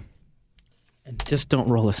wild die. And just don't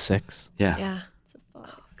roll a 6. Yeah. Yeah.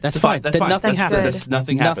 That's fine. That's Then fine. nothing That's happens. good.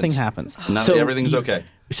 Nothing happens. Nothing happens. Everything's okay.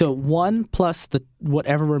 So 1 plus the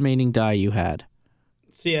whatever remaining die you had.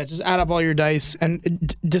 So yeah, just add up all your dice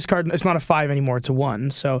and discard. It's not a 5 anymore. It's a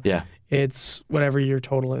 1. So Yeah. it's whatever your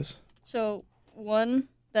total is. So 1.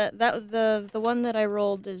 The one that I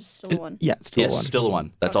rolled is still a 1. Yeah, it's still Yes, a 1. still a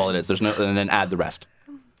 1. That's all it is. There's no, and then add the rest.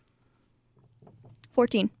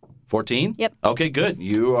 14. 14? Yep. Okay, good.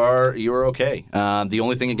 You are okay. The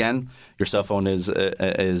only thing again, your cell phone is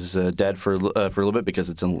dead for a little bit because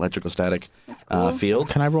it's an electrical static That's cool. field.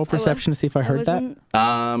 Can I roll perception to see if I heard that?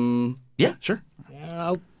 Yeah, sure.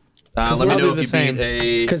 Yeah, Let me I'll know do the if you same. beat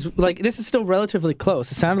a. Because this is still relatively close.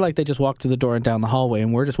 It sounded like they just walked through the door and down the hallway,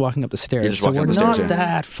 and we're just walking up the stairs. You're just So walking we're up the not stairs, yeah.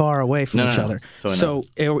 that far away from each other. Totally So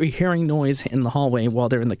are we hearing noise in the hallway while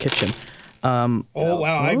they're in the kitchen? Oh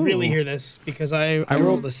wow, I really hear this because I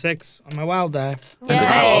rolled a 6 on my wild die.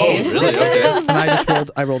 Oh, really? Okay. And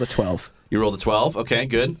I rolled a 12. You rolled a 12. Okay,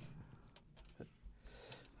 good.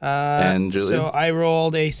 And Julia? So I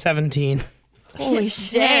rolled a 17. Holy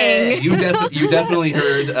shit. You definitely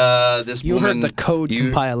heard this You woman. heard the code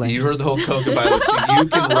compiling. You heard the whole code compiling, so you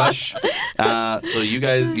can rush. So you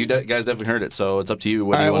guys definitely heard it. So it's up to you.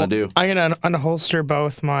 What do you want to do? I'm gonna unholster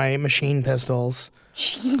both my machine pistols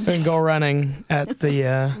and go running at the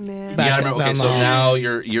Man. You back gotta remember, okay, down the so hall. now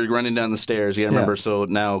you're running down the stairs. You gotta remember, Yeah. so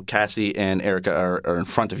now Cassie and Erica are in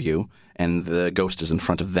front of you, and the ghost is in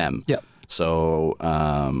front of them. Yep. So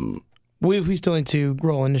We still need to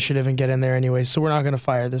roll initiative and get in there anyway, so we're not gonna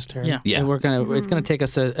fire this turn. Yeah. And it's gonna take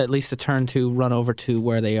us at least a turn to run over to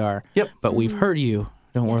where they are. Yep. But we've heard you.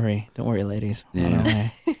 Don't worry, ladies. Run Yeah.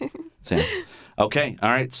 away. So, okay, all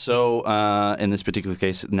right. So in this particular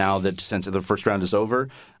case, now that since the first round is over,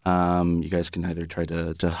 you guys can either try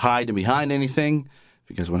to hide and behind anything, if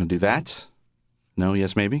you guys want to do that. No,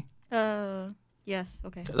 yes, maybe. Yes.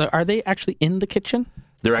 Okay. Are they actually in the kitchen?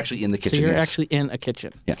 They're actually in the kitchen. So you're yes. actually in a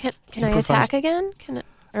kitchen. Yeah. Can I Improvise. attack again? Can I,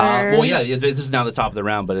 Well, yeah. This is now the top of the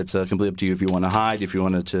round, but it's completely up to you if you want to hide, if you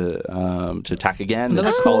wanted to attack again. Another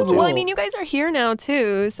It's call all up to you. Well, I mean, you guys are here now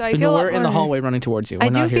too, so I No, feel a lot we're in the more- hallway running towards you. I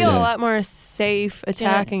We're do not here feel to- a lot more safe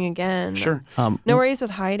attacking again. Sure. No worries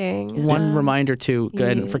with hiding. One reminder too,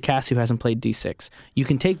 good yeah. for Cassie who hasn't played D6. You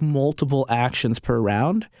can take multiple actions per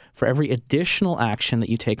round. For every additional action that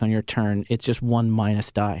you take on your turn, it's just 1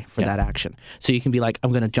 minus die for that action. So you can be like,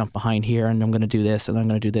 I'm going to jump behind here, and I'm going to do this, and I'm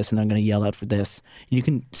going to do this, and I'm going to yell out for this. And you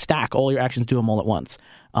can stack all your actions, do them all at once.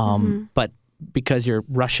 But because you're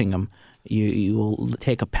rushing them, you will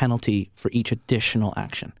take a penalty for each additional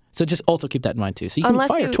action. So just also keep that in mind too. So you can Unless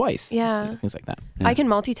fire you- twice. yeah. Things like that. I can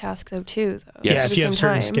multitask though too. Though, Yes. Yeah, at if the you have same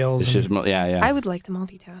certain time. skills. It's just, yeah. I would like to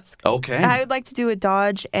multitask. Okay. I would like to do a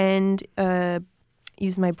dodge and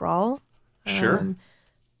use my brawl. Sure.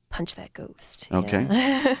 Punch that ghost. Okay.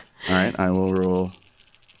 Yeah. All right. I will roll.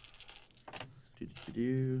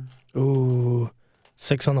 Ooh,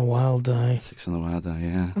 6 on the wild die. 6 on the wild die,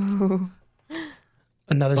 yeah.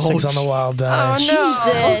 Another 6 on the wild die. Oh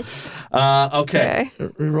no. Jesus. Okay.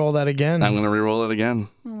 Reroll that again. I'm going to re-roll it again.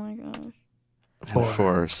 Oh my gosh. And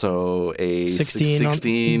 4. So a 16 on-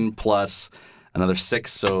 16 plus another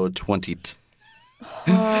 6, so 22.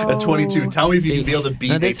 A 22. Tell me if you can be able to beat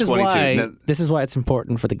Now, a 22. This is why it's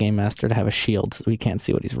important for the game master to have a shield so we can't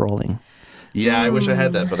see what he's rolling. Yeah, I wish I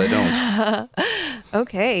had that, but I don't.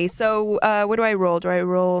 Okay, so what do I roll? Do I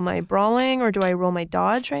roll my brawling or do I roll my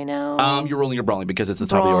dodge right now? You're rolling your brawling because it's the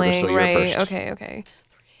top of the order, so you're right. first. Okay.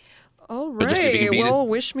 All But just if you can right. beat Well,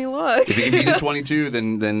 wish me luck. If you can beat a 22,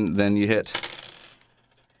 then you hit.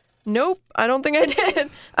 Nope, I don't think I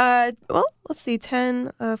did. Well, let's see.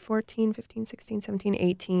 10, 14, 15, 16, 17,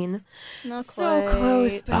 18. Not So quite.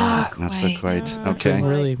 close, but not quite. Not so quite. No. Okay.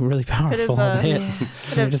 Really, really powerful hit.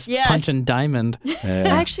 You're just yes. punching diamond. I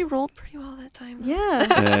actually rolled pretty well that time.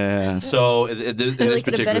 Yeah. So in I this really could have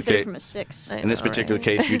particular benefited case, from a 6. in this particular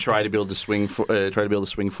case, you try to be able to swing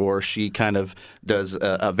for. She kind of does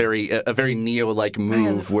a very Neo-like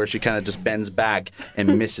move where she kind of just bends back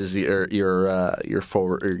and misses your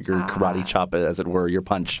forward your karate chop, as it were, your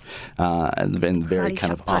punch, in very Karate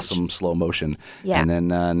kind of chop punch. awesome slow motion. Yeah. And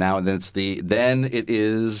then it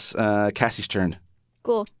is Cassie's turn.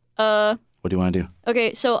 Cool. What do you want to do?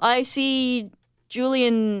 Okay, so I see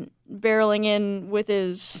Julian barreling in with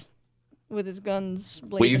his guns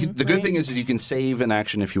blazing. The good right? thing is you can save an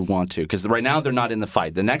action if you want to, because right now they're not in the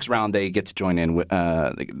fight. The next round they get to join in,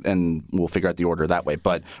 and we'll figure out the order that way.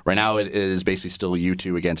 But right now it is basically still you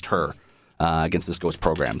two against her, against this ghost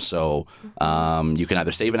program. So you can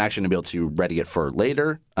either save an action and be able to ready it for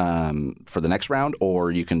later, for the next round,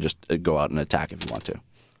 or you can just go out and attack if you want to.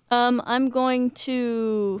 I'm going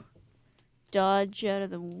to dodge out of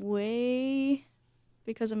the way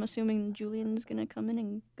because I'm assuming Julian's gonna come in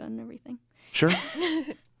and gun everything. Sure.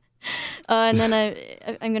 And then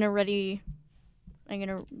I'm gonna ready. I'm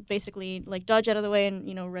gonna basically like dodge out of the way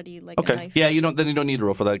and ready like a Okay. knife. Yeah, you don't need to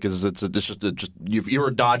roll for that because it's just you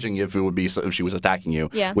were dodging if it would be if she was attacking you.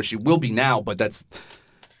 Yeah. Which she will be now, but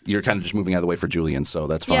you're kind of just moving out of the way for Julian, so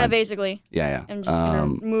that's fine. Yeah, basically. Yeah. I'm just gonna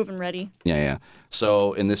move and ready. Yeah.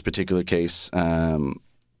 So in this particular case,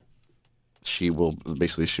 she will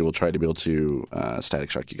try to be able to static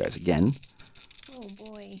shock you guys again. Oh,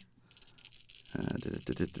 boy.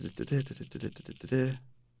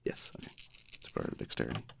 Yes. Okay. It's part of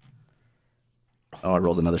dexterity. Oh, I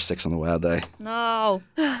rolled another 6 on the wild die. No.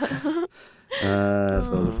 So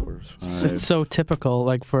that was a 4, 5. It's so typical,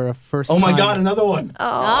 like for a first Oh my time. God, another one!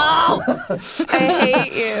 Oh, I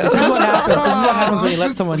hate you. This is what happens. This is what happens when you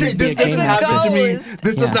let someone Okay, be a this game doesn't master. happen to me. Ghost.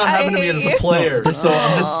 This does not I happen to me hate as you. a player. So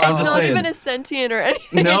I'm just It's not saying. even a sentient or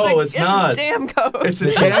anything. No, it's it's not. a damn ghost. It's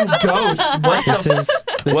a damn ghost.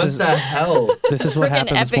 What the hell? This is what Freaking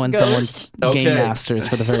happens epic when ghost. someone game Okay. masters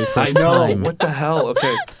for the very I first know. time. What the hell?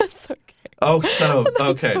 Okay. That's okay. Oh, shut up.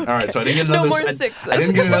 Okay. All right. So I didn't get No another. more sixes. I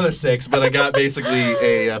didn't get another 6, but I got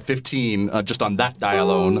basically a 15 just on that die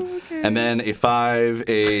alone, okay. and then a 5,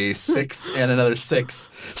 a 6, and another 6.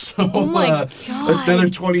 So Oh my God. another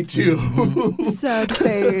 22. Sad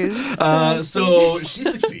face. So she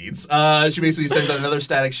succeeds. She basically sends out another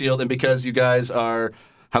static shield, and because you guys are,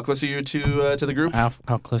 how close are you to the group? How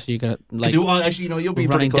close are you gonna 'Cause you'll be pretty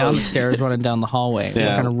running down the close. stairs, running down the hallway?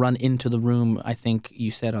 Yeah. We're gonna run into the room. I think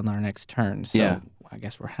you said on our next turn. So Yeah. I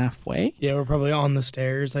guess we're halfway. Yeah, we're probably on the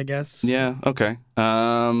stairs, I guess. Yeah. Okay.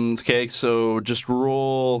 Okay. So just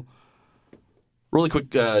roll a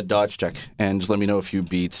quick dodge check, and just let me know if you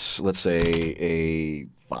beat, let's say, a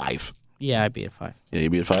 5. Yeah, I beat a 5. Yeah, you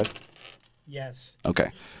beat a 5. Yes. Okay.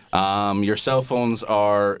 Your cell phones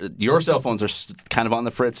are kind of on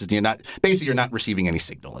the fritz. You're not receiving any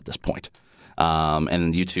signal at this point.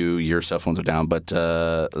 And you two, your cell phones are down. But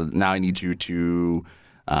now I need you to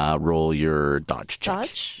roll your dodge check.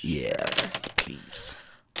 Dodge? Yeah, please.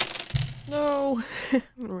 No.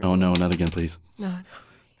 Oh no, not again, please. No.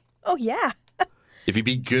 Oh, yeah. If you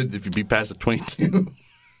be past the 22.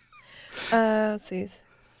 Let's see.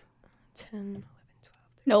 10, 11, 12.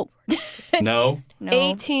 Nope. No. No.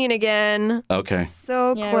 18 again. Okay.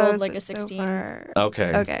 So Yeah, I close. rolled like a but so 16. far.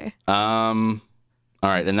 Okay. Okay. All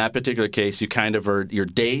right. In that particular case, you kind of you're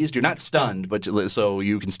dazed. You're not stunned, but so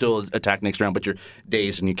you can still attack next round, but you're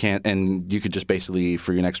dazed and you can't. And you could just basically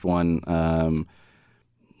for your next one,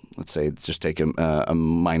 let's say it's just take a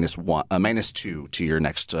 -2 to your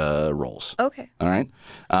next rolls. Okay. All right.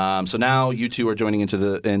 So now you two are joining into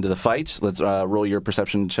the fight. Let's roll your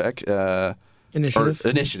perception check. Initiative. Or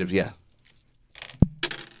initiative. Yeah.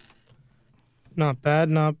 Not bad,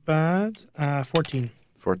 not bad. 14.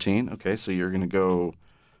 14. Okay, so you're going to go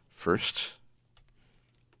first.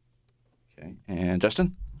 Okay. And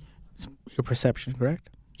Justin? Your perception, correct?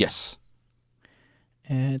 Yes.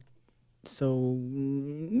 And so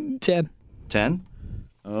 10. 10?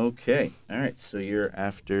 Okay. All right, so you're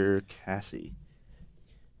after Cassie.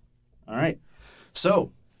 All right.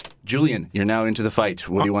 So Julian, you're now into the fight.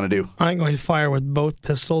 What do you want to do? I'm going to fire with both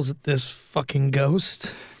pistols at this fucking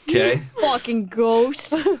ghost. Okay. Fucking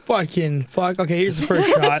ghost. Fucking fuck. Okay, here's the first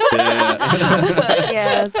shot.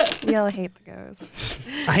 Yeah, we all hate the ghosts.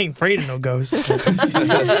 I ain't afraid of no ghost.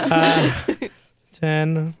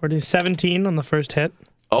 10, 14, 17 on the first hit.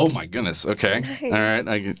 Oh my goodness. Okay. Nice. All right.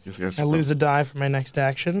 I guess I lose a die for my next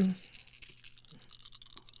action.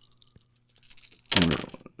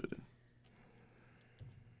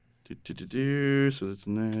 So that's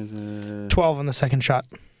 12 on the second shot.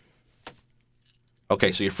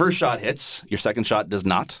 Okay, so your first shot hits. Your second shot does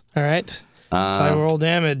not. All right. So I roll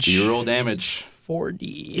damage. You roll damage.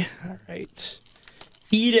 4D. All right.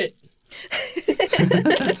 Eat it.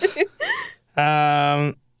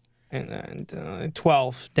 And then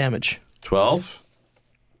 12 damage. 12.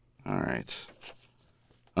 All right.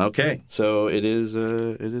 Okay, so it is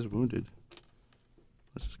wounded.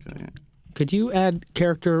 Let's just go ahead. Could you add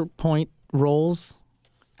character point rolls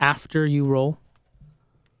after you roll?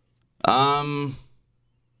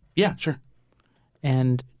 Yeah, sure.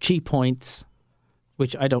 And chi points,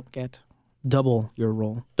 which I don't get. Double your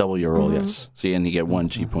roll. Double your roll, yes. See, and you get one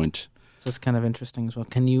chi point. That's kind of interesting as well.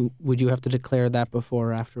 Would you have to declare that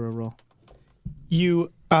before or after a roll?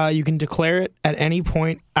 You can declare it at any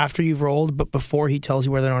point after you've rolled, but before he tells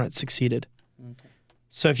you whether or not it succeeded. Okay.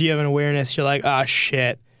 So if you have an awareness, you're like,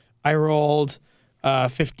 shit, I rolled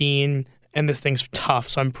 15 and this thing's tough,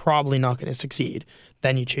 so I'm probably not going to succeed.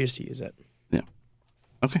 Then you choose to use it. Yeah.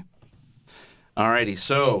 Okay. Alrighty,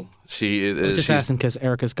 so I'm just asking because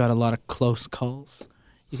Erica's got a lot of close calls.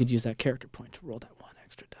 You could use that character point to roll that one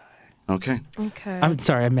extra die. Okay. I'm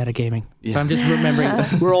sorry, I'm metagaming. Yeah. I'm just remembering.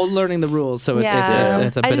 We're all learning the rules, so it's a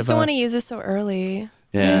bit of a... I just don't want to use it so early.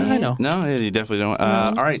 Yeah, I know. No, you definitely don't.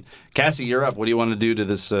 All right, Cassie, you're up. What do you want to do to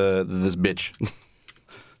this bitch?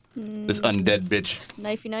 This undead bitch.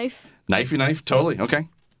 Knifey knife. Knifey knife? Totally. Okay.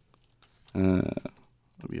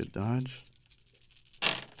 That'll be a dodge.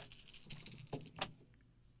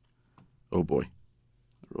 Oh boy.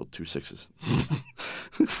 I rolled 2 6s.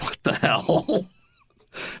 What the hell?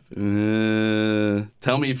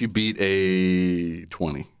 Tell me if you beat a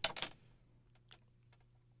 20.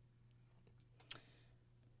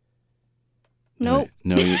 Nope.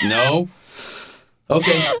 No.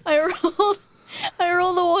 Okay. I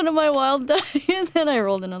rolled a 1 on my wild die, and then I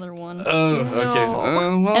rolled another 1. Okay.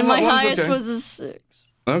 Well, and my highest okay. was a 6.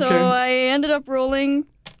 Okay. So I ended up rolling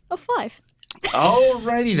a 5.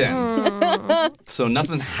 Alrighty then. So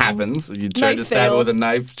nothing happens. You try to stab her with a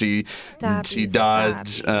knife. She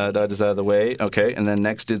dodges out of the way. Okay, and then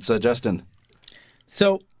next it's Justin.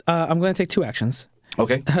 So I'm going to take 2 actions.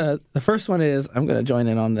 Okay. The first one is I'm going to join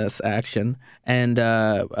in on this action, and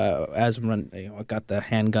as I'm running, I got the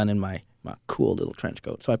handgun in my cool little trench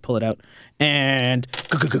coat, so I pull it out, and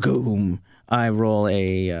boom! I roll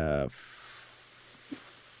a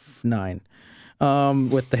 9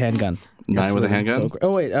 with the handgun. 9 with the handgun?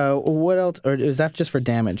 Oh, wait. What else? Or is that just for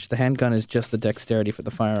damage? The handgun is just the dexterity for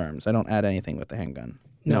the firearms. I don't add anything with the handgun.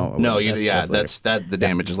 No. That's the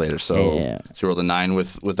damage is later. So, so you rolled a 9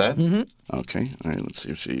 with that? Mm-hmm. Okay. All right. Let's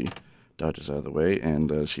see if she dodges out of the way.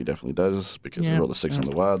 And she definitely does because we rolled a 6 on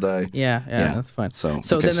the wild die. Yeah, that's fine. So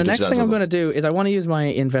then the next thing I'm going to do is I want to use my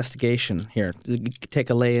investigation here.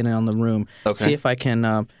 Take a lay-in on the room. Okay. See if I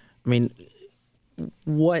can,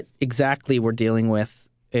 what exactly we're dealing with.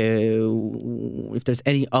 If there's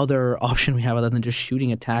any other option we have other than just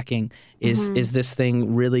shooting, attacking, is this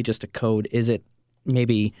thing really just a code? Is it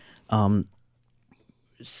maybe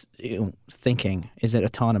thinking? Is it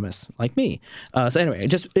autonomous like me? So anyway,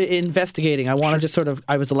 just investigating. I want to just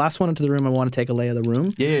I was the last one into the room. I want to take a lay of the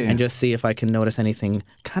room and just see if I can notice anything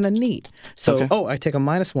kind of neat. So, I take a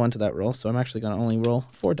 -1 to that roll, so I'm actually going to only roll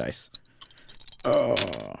 4 dice. Oh,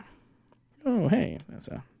 hey, that's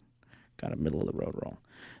got a middle of the road roll.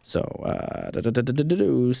 So,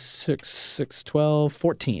 6, 12,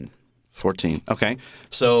 14. 14. Okay.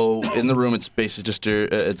 So in the room, it's basically just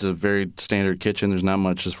it's a very standard kitchen. There's not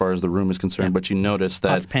much as far as the room is concerned, but you notice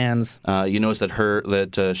that lots of pans. You notice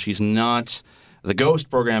that she's not. The ghost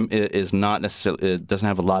program is not necessarily. It doesn't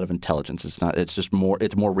have a lot of intelligence. It's not. It's just more.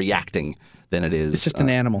 It's more reacting than it is. It's just an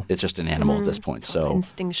animal. It's just an animal at this point. So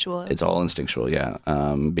instinctual. It's all instinctual. Yeah.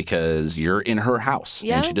 Because you're in her house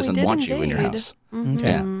and she doesn't want you in your house. Mm-hmm. Okay.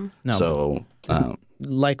 Yeah. No. So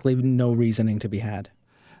likely no reasoning to be had.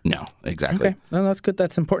 No, exactly. Okay, no, that's good.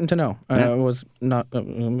 That's important to know. I was not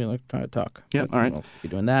trying to talk. Yeah, all right. We'll be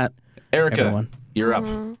doing that. Erica, everyone. You're up.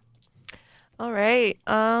 All right.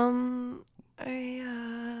 I'm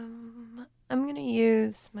gonna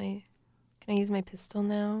use my. Can Can I use my pistol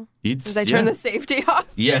now? Since I turned the safety off?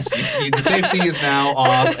 Yes, the safety is now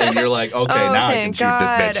off, and you're like, okay, now I can shoot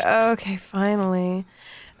this bitch. Okay, finally.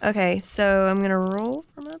 Okay, so I'm going to roll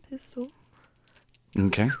for my pistol.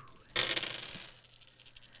 Okay.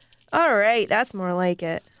 All right, that's more like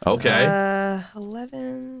it. Okay.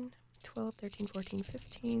 11, 12, 13, 14,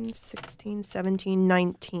 15, 16, 17,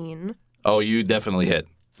 19. Oh, you definitely hit.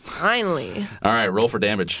 Finally. All right, roll for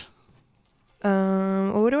damage.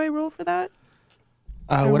 What do I roll for that?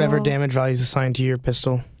 Whatever damage value is assigned to your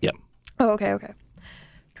pistol. Yep. Oh, okay. Okay.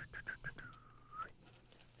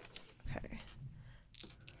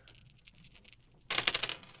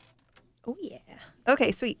 Oh, yeah.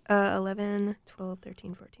 Okay, sweet. 11, 12,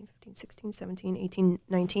 13, 14, 15, 16, 17, 18,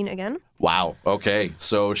 19 again. Wow. Okay.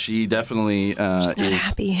 So she definitely She's not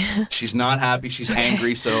happy. She's not happy. She's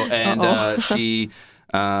angry. So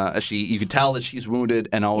you can tell that she's wounded,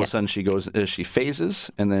 and all of a sudden she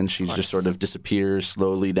phases, and then she just sort of disappears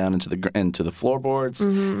slowly down into the floorboards,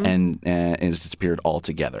 and is disappeared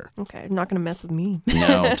altogether. Okay, not gonna mess with me.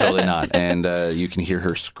 No, totally not. And you can hear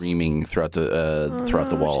her screaming throughout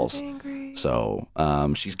the walls. She's angry. So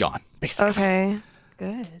she's gone, basically. Okay,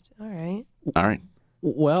 good. All right. All right.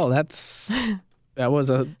 Well, that was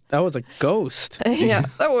a ghost. Yeah,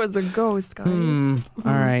 that was a ghost, guys. All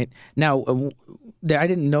right. Now, I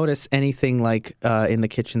didn't notice anything like in the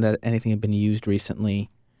kitchen that anything had been used recently.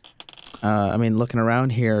 I mean, looking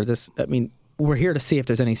around here, we're here to see if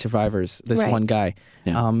there's any survivors. This one guy.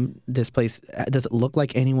 Yeah. This place, does it look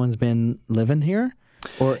like anyone's been living here?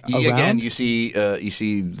 Or again, you see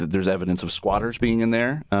that there's evidence of squatters being in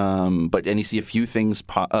there, but you see a few things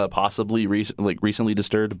possibly recently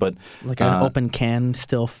disturbed, but like an open can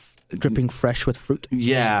still dripping fresh with fruit.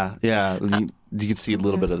 Yeah. You can see a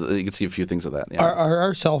little bit of. You can see a few things of that. Yeah. Are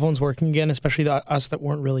our cell phones working again? Especially us that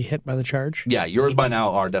weren't really hit by the charge. Yeah, yours by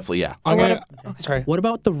now are definitely. Yeah. Sorry. What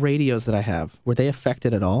about the radios that I have? Were they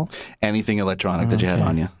affected at all? Anything electronic that you had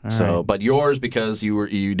on you. All right. But yours, because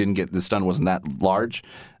you didn't get the stun wasn't that large.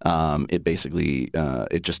 It basically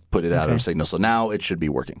it just put it out of signal. So now it should be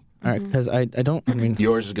working. All right, because I don't. I mean,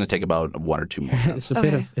 yours is going to take about 1 or 2 more. It's a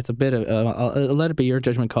bit of. I'll let it be your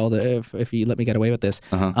judgment call if you let me get away with this.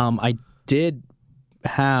 I did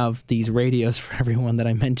have these radios for everyone that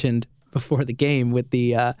I mentioned before the game with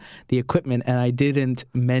the equipment, and I didn't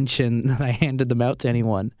mention that I handed them out to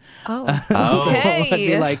anyone. Oh, okay. I'd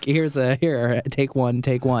be like, here, take one.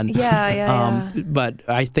 Yeah. But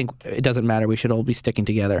I think it doesn't matter. We should all be sticking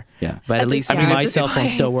together. Yeah. But at least my cell phone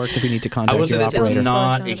still works if we need to contact your operator. It's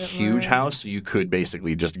not a huge house, so you could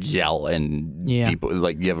basically just yell, and people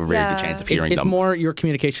you have a very good chance of hearing them. It's more your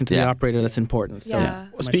communication to the operator that's important. So. Yeah.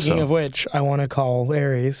 Well, speaking of which, I want to call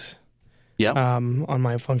Ares. Yep. On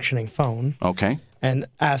my functioning phone. Okay. And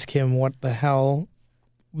ask him what the hell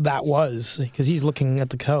that was, because he's looking at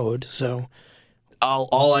the code. So,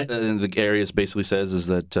 the Arius basically says is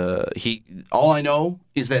that all I know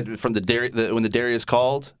is that from when the Darius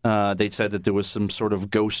called, they said that there was some sort of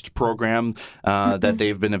ghost program that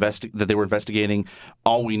they were investigating.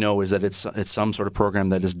 All we know is that it's some sort of program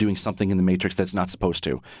that is doing something in the Matrix that's not supposed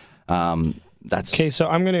to. That's okay. So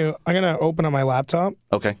I'm gonna open up my laptop.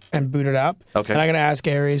 Okay. And boot it up. Okay. And I'm gonna ask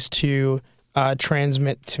Ares to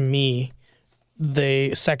transmit to me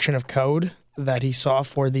the section of code that he saw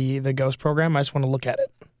for the ghost program. I just want to look at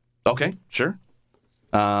it. Okay. Sure.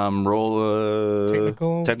 Roll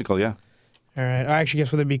technical. Technical. Yeah. All right. I actually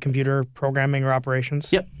guess would it be computer programming or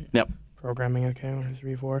operations? Yep. Programming. Okay. 1, 2,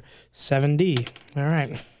 3, 4. 7D. All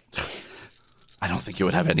right. I don't think you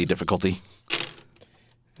would have any difficulty.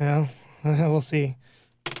 Well. We'll see.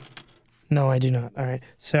 No, I do not. All right.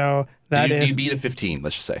 So do you beat a 15?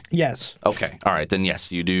 Let's just say. Yes. Okay. All right. Then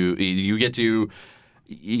yes, you do. You get to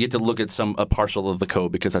look at a partial of the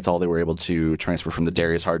code because that's all they were able to transfer from the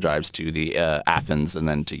Darius hard drives to the Athens and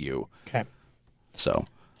then to you. Okay. So,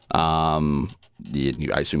 I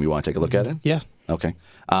assume you want to take a look at it. Yeah. Okay.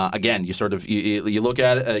 Again, you sort of you look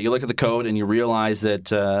at it, you look at the code, and you realize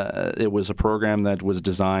that it was a program that was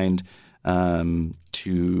designed. You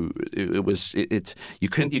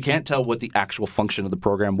can't tell what the actual function of the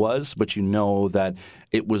program was, but you know that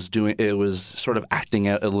it was sort of acting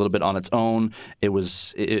a little bit on its own.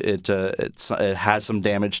 It has some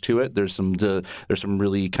damage to it. There's some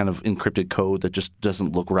really kind of encrypted code that just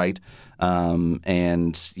doesn't look right,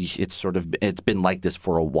 and it's been like this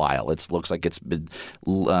for a while. It looks like it's been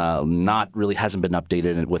hasn't been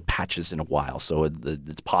updated with patches in a while. So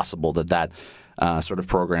it's possible that sort of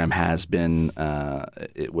program has been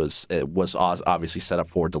obviously set up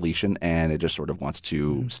for deletion, and it just sort of wants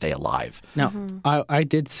to stay alive. Now, I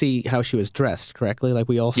did see how she was dressed correctly. Like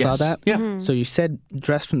we all saw Yes. that. Yeah. So you said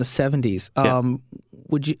dressed from the 70s. Yeah.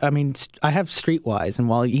 Would you? I mean, I have Streetwise, and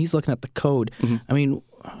while he's looking at the code, I mean,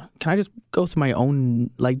 can I just go through my own?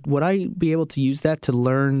 Like, would I be able to use that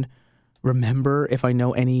to remember if I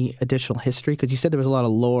know any additional history? Because you said there was a lot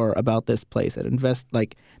of lore about this place.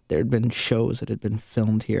 Like there had been shows that had been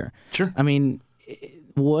filmed here. Sure. I mean,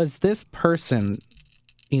 was this person,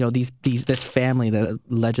 this family that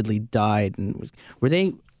allegedly died, and were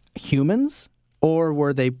they humans or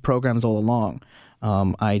were they programs all along?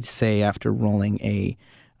 I'd say after rolling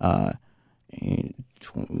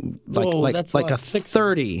that's like a sixes.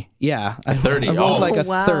 30. Yeah, a 30. I rolled like a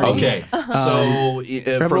wow. 30. Okay. So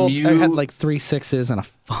from you, I had like 3 6s and a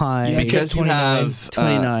 5. because you have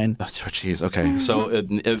 29. Oh, jeez. Okay. So Like, I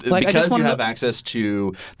just because you wanna have know- access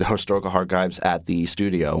to the historical archives at the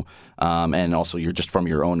studio, and also you're just from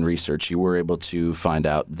your own research, you were able to find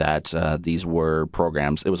out that these were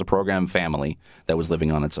programs. It was a program family that was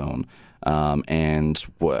living on its own.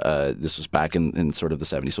 This was back in sort of the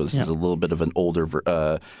 70s, so this is a little bit of an older,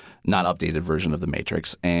 not updated version of the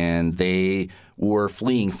Matrix. And they were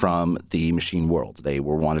fleeing from the machine world. They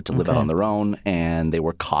wanted to live out on their own, and they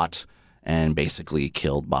were caught and basically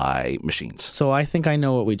killed by machines. So I think I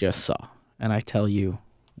know what we just saw, and I tell you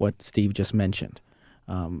what Steve just mentioned.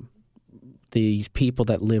 These people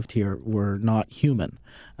that lived here were not human,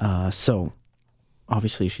 so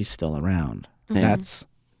obviously she's still around. That's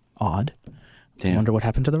odd. I wonder what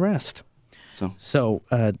happened to the rest. So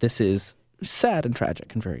this is sad and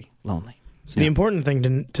tragic and very lonely. So the important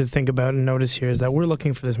thing to think about and notice here is that we're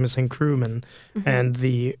looking for this missing crewman, and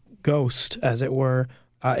the ghost, as it were,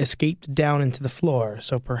 escaped down into the floor.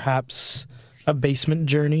 So perhaps a basement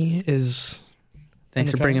journey is...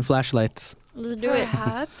 Thanks for bringing flashlights. Let's do it.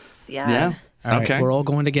 Perhaps, yeah. Yeah. All right, Okay. we're all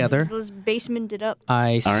going together. Let's basement it up.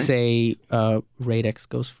 I All right. say Radix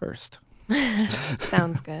goes first.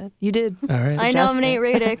 Sounds good. You did. All right. I Suggest nominate it.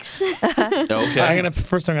 Radix. Okay. I'm gonna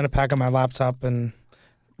pack up my laptop and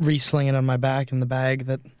re-sling it on my back in the bag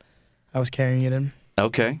that I was carrying it in.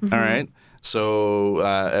 Okay. All right. So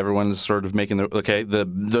everyone's sort of making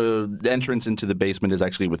the entrance into the basement is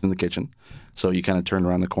actually within the kitchen. So you kind of turn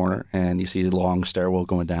around the corner and you see a long stairwell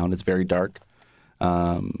going down. It's very dark.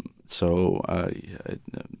 Are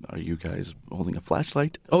you guys holding a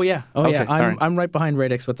flashlight? Oh yeah, Okay, all right. I'm right behind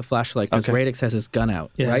Radix with the flashlight because Okay. Radix has his gun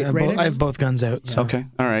out. Yeah, right, Radix? I have both guns out. So Okay.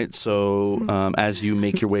 All right. So as you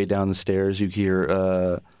make your way down the stairs, you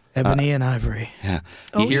hear Ebony and Ivory.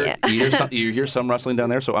 you hear some rustling down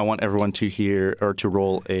there. So I want everyone to hear or to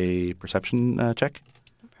roll a perception check.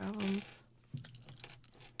 No problem.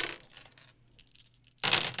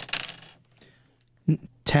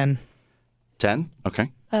 10. 10.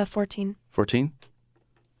 Okay. 14. 14.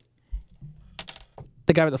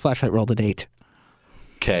 The guy with the flashlight rolled an 8.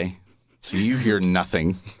 Okay. So you hear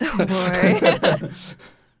nothing. Boy.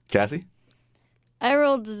 Cassie? I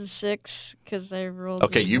rolled a 6 because I rolled.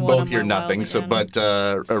 Okay, you one both on hear my nothing. wild So, again. but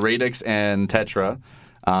Radix and Tetra,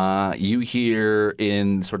 you hear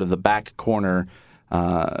in sort of the back corner.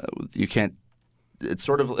 You can't. It's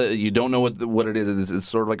sort of you don't know what it is. It's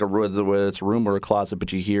sort of like whether it's a room or a closet,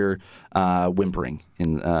 but you hear whimpering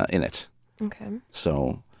in it. Okay.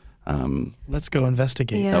 So, Let's go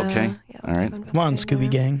investigate. Yeah. Okay. Yeah, All let's right. go Come on, investigate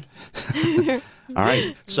Scooby there. Gang. all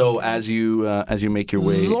right. So as you make your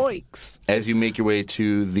way. Zoinks! As you make your way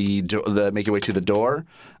to the door,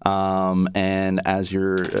 and as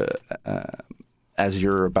you're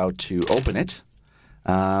about to open it,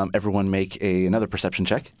 everyone make another perception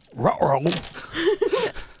check. I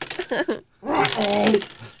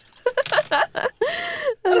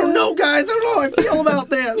don't know, guys. I don't know how I feel about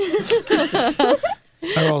this.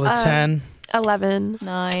 I rolled a 10. 11.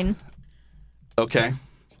 9. Okay,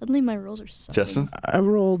 Suddenly my rolls are sucking. Justin. I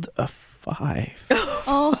rolled a 5.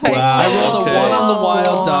 Oh, I rolled Okay. a 1 on the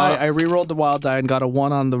wild die. I re-rolled the wild die and got a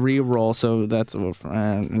 1 on the re-roll, so that's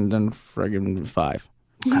and then friggin' 5.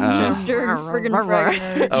 After friggin'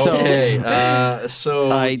 fragment. So- Okay, so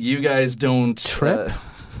I you guys don't trip?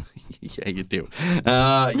 yeah, you do.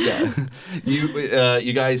 Yeah,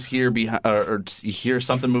 you guys hear or you hear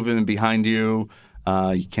something moving behind you.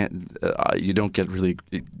 You can't. You don't get really.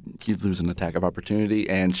 You lose an attack of opportunity,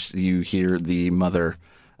 and you hear the mother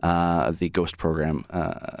of the ghost program.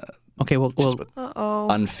 Okay, well, Uh-oh.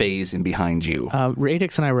 Unfazed and behind you.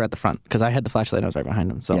 Radix and I were at the front because I had the flashlight and I was right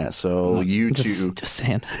behind him. So Yeah, so you two, just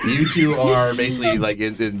saying. you two are basically like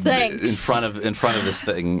in Thanks. front of this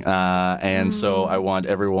thing, and so I want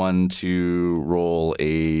everyone to roll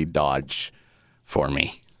a dodge for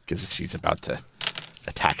me because she's about to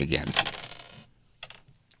attack again.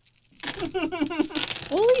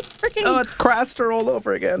 Holy freaking! Oh, it's Craster all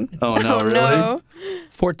over again. Oh no, really? No.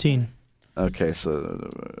 14. Okay, so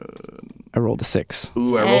I rolled a 6.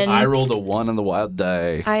 ooh, I rolled a 1 on the wild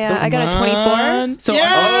die. I got a 24. So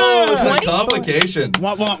Oh, it's a 24. complication.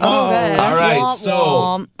 Oh, good. All right, Womp so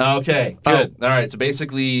womp. okay, good. All right, so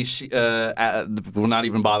basically, she will not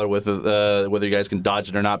even bother with whether you guys can dodge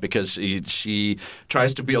it or not because she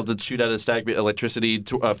tries to be able to shoot out a static electricity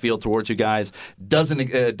field towards you guys.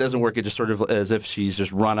 Doesn't work. It just sort of as if she's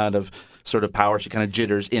just run out of sort of power. She kind of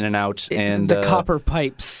jitters in and out, and the copper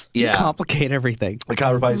pipes complicate everything. The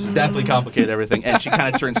copper pipes definitely complicate everything, and she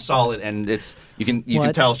kind of turns solid, and you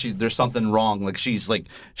can tell there's something wrong. Like she's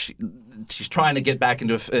trying to get back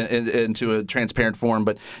into a transparent form,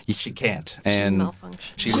 but she can't. And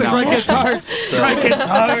she's Strike hits hard. Strike hits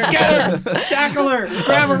hard. Get her! Tackle her!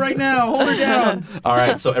 Grab her right now! Hold her down! All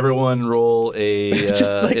right, so everyone roll a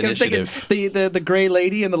Just like initiative. I'm thinking the gray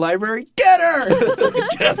lady in the library. Get her!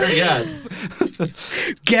 Get her, yes.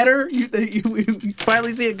 Get her! You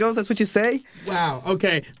finally see it goes. That's what you say. Wow.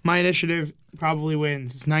 Okay. My initiative probably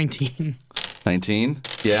wins. It's 19. 19.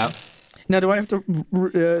 Yeah. Now, do I have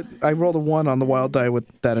to? I rolled a 1 on the wild die with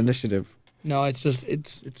that initiative. No, it's just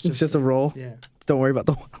a roll. Yeah. Don't worry about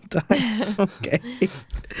the wild die. Okay.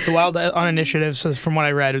 The wild die on initiative says, from what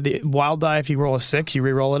I read, the wild die, if you roll a 6, you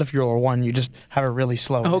re-roll it. If you roll a 1, you just have a really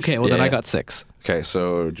slow. Okay, well then I got 6. Okay,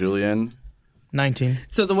 so Julian. 19.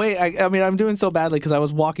 So the way I mean, I'm doing so badly because I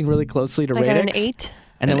was walking really closely to I got an Radix. 8.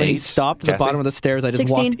 And then An when he 8. stopped at the Cassie? bottom of the stairs, I just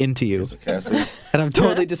 16. walked into you. And I'm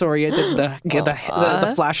totally disoriented.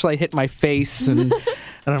 The flashlight hit my face, and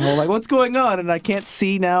I'm all like, what's going on? And I can't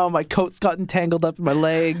see now. My coat's gotten tangled up in my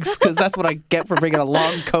legs because that's what I get for bringing a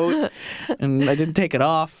long coat. And I didn't take it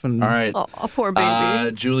off. And All right. Oh, poor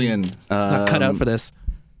baby. Julian. it's not cut out for this.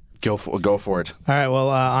 Go for it. All right.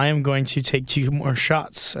 Well, I am going to take 2 more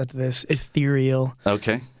shots at this ethereal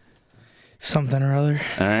Okay. something or other.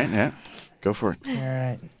 All right, yeah. Go for it. All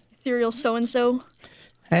right. Ethereal so-and-so.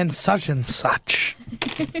 And such.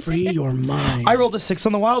 Free your mind. I rolled a 6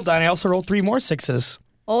 on the wild die, and I also rolled 3 more 6s.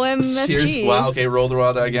 OMFG. Wow, okay, roll the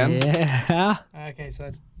wild die again. Yeah. Okay, so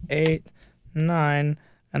that's 8, 9,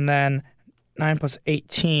 and then 9 plus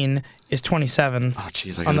 18 is 27 Oh,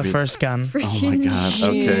 jeez, I on gotta the first gun. Oh my god.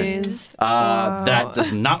 Okay. Jeez. That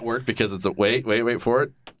does not work because it's a wait for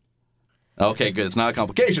it. Okay, good. It's not a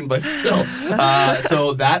complication, but still.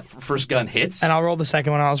 So that first gun hits. And I'll roll the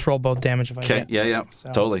second one. I'll just roll both damage if I Okay, get. yeah, So-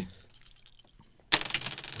 totally.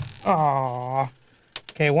 Aww.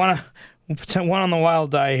 Okay, one on the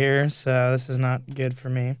wild die here, so this is not good for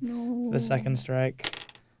me. No. The second strike.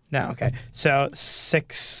 No, okay. So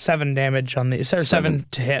 7 damage on the, or 7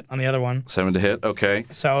 to hit on the other one. 7 to hit. Okay.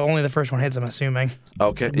 So only the first one hits, I'm assuming.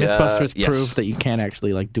 Okay. Mythbusters yes. proved that you can't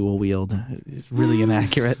actually like dual wield. It's really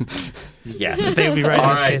inaccurate. Yes. They would be right in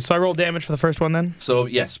All this right. case. So I roll damage for the first one then. So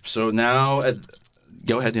yes. So now,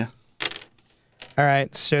 go ahead. Yeah. All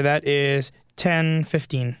right. So that is 10,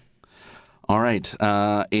 15. All right.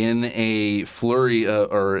 In a flurry,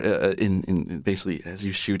 or in basically as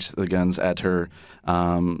you shoot the guns at her,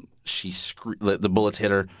 the bullets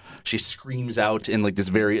hit her. She screams out in like this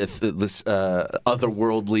very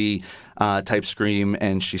otherworldly type scream,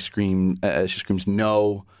 and she screams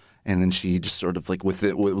no. And then she just sort of like with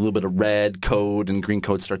a little bit of red coat and green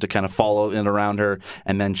coat start to kind of follow in around her,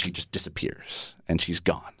 and then she just disappears and she's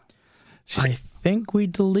gone. I think we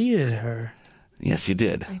deleted her. Yes, you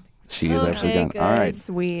did. She is actually gone. Good. All right.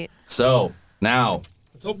 Sweet. So now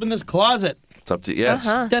Let's open this closet. it's up to yes.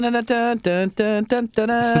 Okay.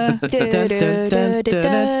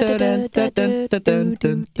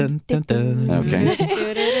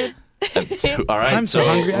 All right. I'm so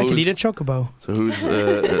hungry I could who's- eat a chocobo. So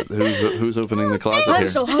who's opening the closet I'm here?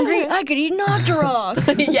 so hungry I could eat an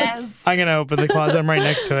Octorok. Yes. I'm gonna open the closet. I'm right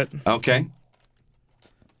next to it. Okay.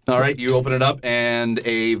 All right, you open it up, and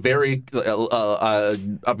a very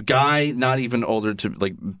a guy not even older to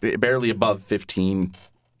like barely above 15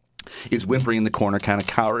 is whimpering in the corner, kind of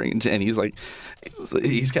cowering, and he's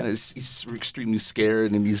he's extremely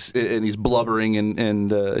scared, and he's blubbering,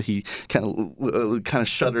 and he kind of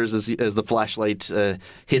shudders as the flashlight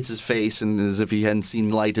hits his face, and as if he hadn't seen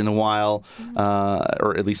light in a while,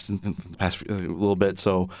 or at least in the past little bit.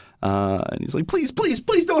 So, and he's like, "Please, please,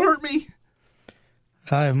 please, don't hurt me."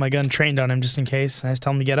 I have my gun trained on him just in case. I just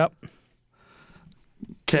tell him to get up.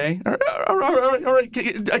 Okay. All right.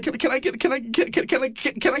 Can I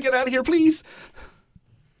get out of here, please?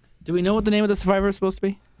 Do we know what the name of the survivor is supposed to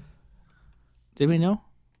be? Did we know?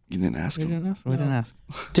 You didn't ask We him. didn't ask. We didn't ask.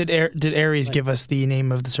 Did Ares give us the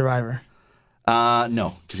name of the survivor?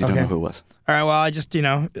 No, because you don't know who it was. All right, well, I just,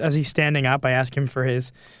 as he's standing up, I ask him for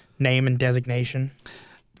his name and designation.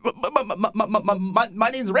 My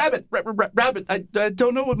name's Rabbit. Rabbit. I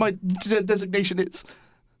don't know what my designation is.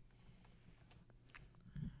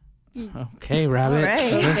 Okay, Rabbit. All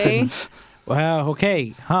right. Okay. Wow,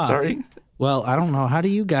 okay. Huh. Sorry. Well, I don't know. How do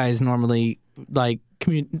you guys normally,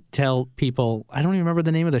 tell people? I don't even remember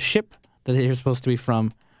the name of the ship that you're supposed to be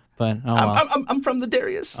from. But, I'm from the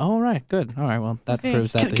Darius. Oh, all right, good. All right, well, that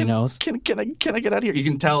proves that he knows. Can I get out of here? You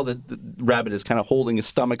can tell that the Rabbit is kind of holding his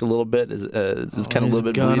stomach a little bit. Is kind of a little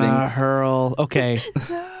bit bleeding. Hurl. Okay.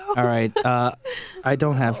 All right. I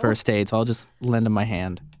don't have first aid, so I'll just lend him my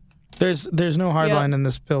hand. There's no hardline in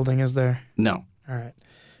this building, is there? No. All right.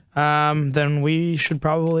 Then we should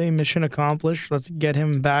probably mission accomplished. Let's get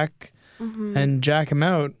him back and jack him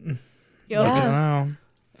out. Yo. I don't know.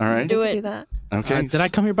 All right. Do it. Do that. Okay. Did I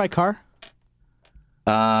come here by car?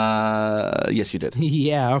 Yes, you did.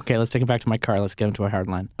 Yeah, okay. Let's take him back to my car. Let's get him to a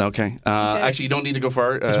hardline. Okay. Actually, you don't need to go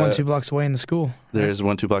far. There's 1-2 blocks away in the school. There's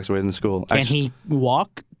 1-2 blocks away in the school. Can he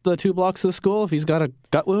walk the 2 blocks to the school if he's got a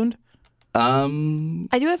gut wound?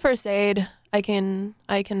 I do have first aid. I can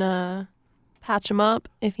patch him up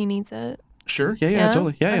if he needs it. Sure. Yeah,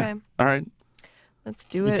 totally. Yeah, Okay. yeah. All right. Let's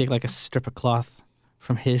do You it. take a strip of cloth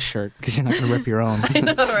from his shirt because you're not going to rip your own. I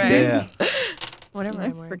know, right? Yeah. Whatever My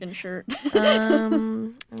I'm wearing. freaking shirt.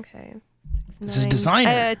 Okay. This is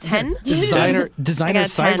designer. 10? Designer I got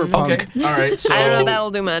 10. cyberpunk. Okay. All right. So I don't know if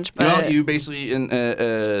that'll do much, but well, you basically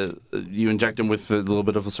you inject him with a little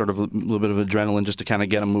bit of adrenaline just to kind of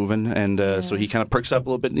get him moving, and so he kind of perks up a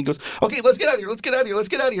little bit, and he goes, "Okay, let's get out of here. Let's get out of here. Let's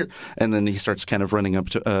get out of here." And then he starts kind of running up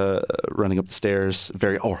the stairs,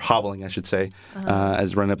 hobbling, I should say,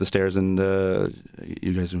 as running up the stairs, and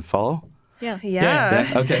you guys can follow. Yeah.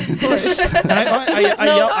 yeah. Okay. I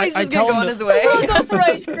yell- He's I just tell gonna go him on his way. I'll go for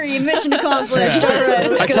ice cream. Mission accomplished. All right,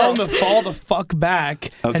 let's I go. tell him to fall the fuck back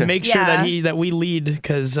Okay. and make sure Yeah. that we lead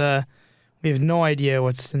because we have no idea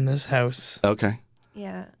what's in this house. Okay.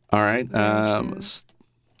 Yeah. All right. Very true.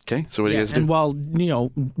 Okay. So what do you guys do? And while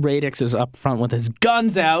Radix is up front with his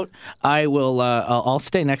guns out, I will. I'll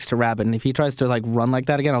stay next to Rabbit, and if he tries to run like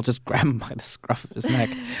that again, I'll just grab him by the scruff of his neck.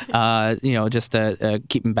 Just to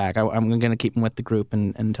keep him back. I'm going to keep him with the group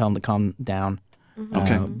and tell him to calm down.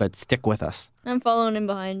 Okay. But stick with us. I'm following him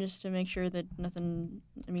behind just to make sure that nothing.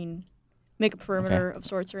 Make a perimeter of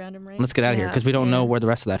sorts around him, right? Let's get out of here Yeah. because we don't know Yeah. where the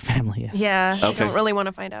rest of that family is. Yeah. I Okay. don't really want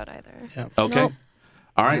to find out either. Okay. Nope.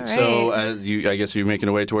 All right. All So right. I guess you're making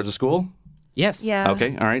your way towards the school. Yes. Yeah.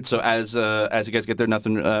 Okay, all right. So as you guys get there,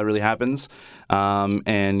 nothing really happens,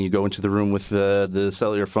 and you go into the room with the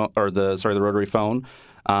cellular phone the rotary phone.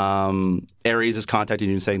 Ares is contacting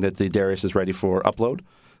you and saying that the Darius is ready for upload.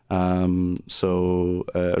 So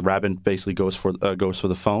Rabbit basically goes for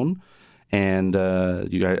the phone, and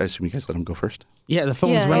you guys, I assume you guys let him go first. Yeah, the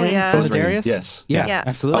phone's Yeah, ringing yeah. for the Phone's ringing. Darius? Yes. Yeah, Yeah.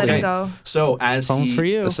 absolutely. Let Okay. him go. So as Phone's for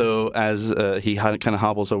you. he kind of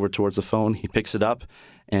hobbles over towards the phone, he picks it up,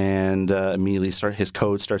 and immediately his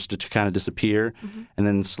code starts to kind of disappear, and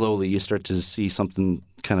then slowly you start to see something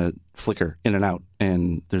kind of flicker in and out,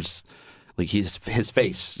 and there's his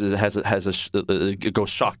face it goes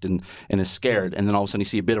shocked and is scared, and then all of a sudden you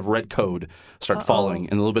see a bit of red code start following,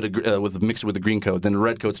 and a little bit of mixed with the green code. Then the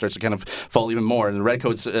red code starts to kind of fall even more, and the red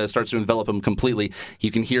code starts to envelop him completely. You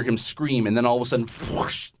can hear him scream, and then all of a sudden,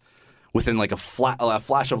 whoosh, within a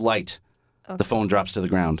flash of light, the phone drops to the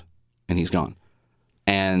ground, and he's gone.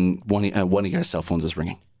 And one of your guys' cell phones is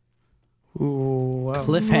ringing. Ooh, wow.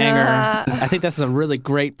 Cliffhanger. I think that's a really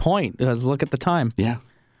great point because look at the time. Yeah.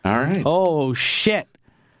 All right. Oh, shit.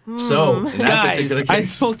 So, in that Guys, particular I'm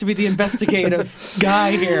case, supposed to be the investigative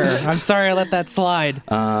guy here. I'm sorry I let that slide.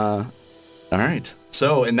 all right.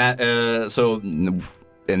 So in that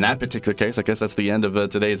particular case, I guess that's the end of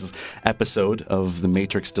today's episode of the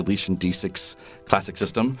Matrix Deletion D6 Classic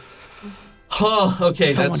System. Oh,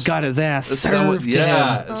 okay. Someone got his ass someone- served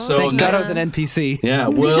yeah. to him. So Thank God now- I was an NPC. Yeah.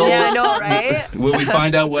 Will Yeah, I know, right? will we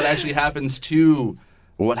find out what actually happens to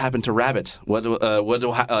what happened to Rabbit?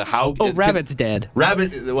 How? Rabbit's dead.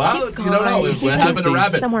 Rabbit. Well, He's you don't know gone. what happened to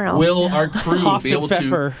Rabbit. Somewhere else Will now. our crew Hoss be and able to?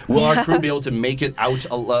 Pfeffer. Will our crew be able to make it out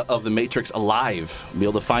of the Matrix alive? Be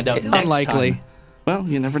able to find out next Unlikely. time. Well,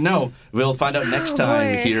 you never know. We'll find out next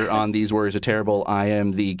time boy. here on These Warriors Are Terrible. I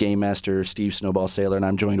am the Game Master, Steve Snowball Sailor, and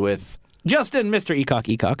I'm joined with. Justin, Mr.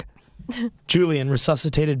 Ecock. Julian,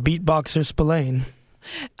 resuscitated beatboxer Spillane.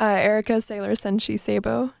 Erica Sailor Senshi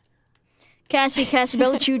Sabo. Cassie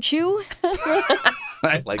Casabella Choo Choo.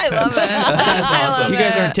 I like I that. love it. That's awesome. You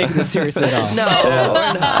guys aren't taking this seriously at all. No, Yeah.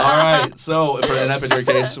 we're not. All right. So for an Epic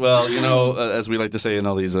case, well, as we like to say in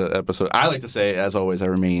all these episodes, I like to say, as always, I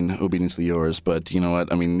remain obediently yours. But you know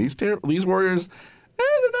what? I mean, these warriors,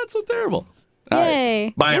 they're not so terrible. All right.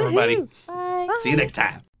 Yay. Bye, everybody. Bye. See you next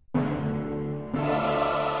time.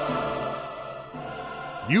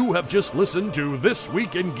 You have just listened to This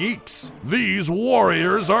Week in Geeks. These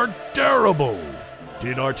warriors are terrible.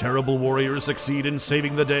 Did our terrible warriors succeed in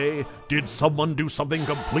saving the day? Did someone do something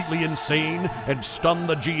completely insane and stun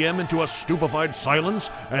the GM into a stupefied silence?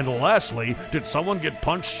 And lastly, did someone get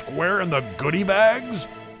punched square in the goodie bags?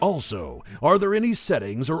 Also, are there any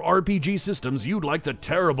settings or RPG systems you'd like the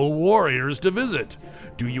terrible warriors to visit?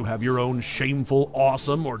 Do you have your own shameful,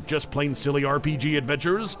 awesome, or just plain silly RPG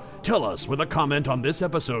adventures? Tell us with a comment on this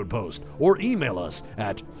episode post or email us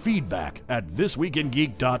at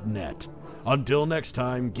feedback@thisweekingeek.net. Until next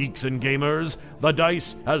time, geeks and gamers, the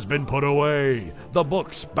dice has been put away, the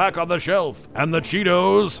books back on the shelf, and the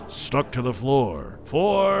Cheetos stuck to the floor.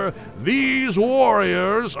 For these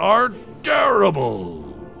warriors are terrible.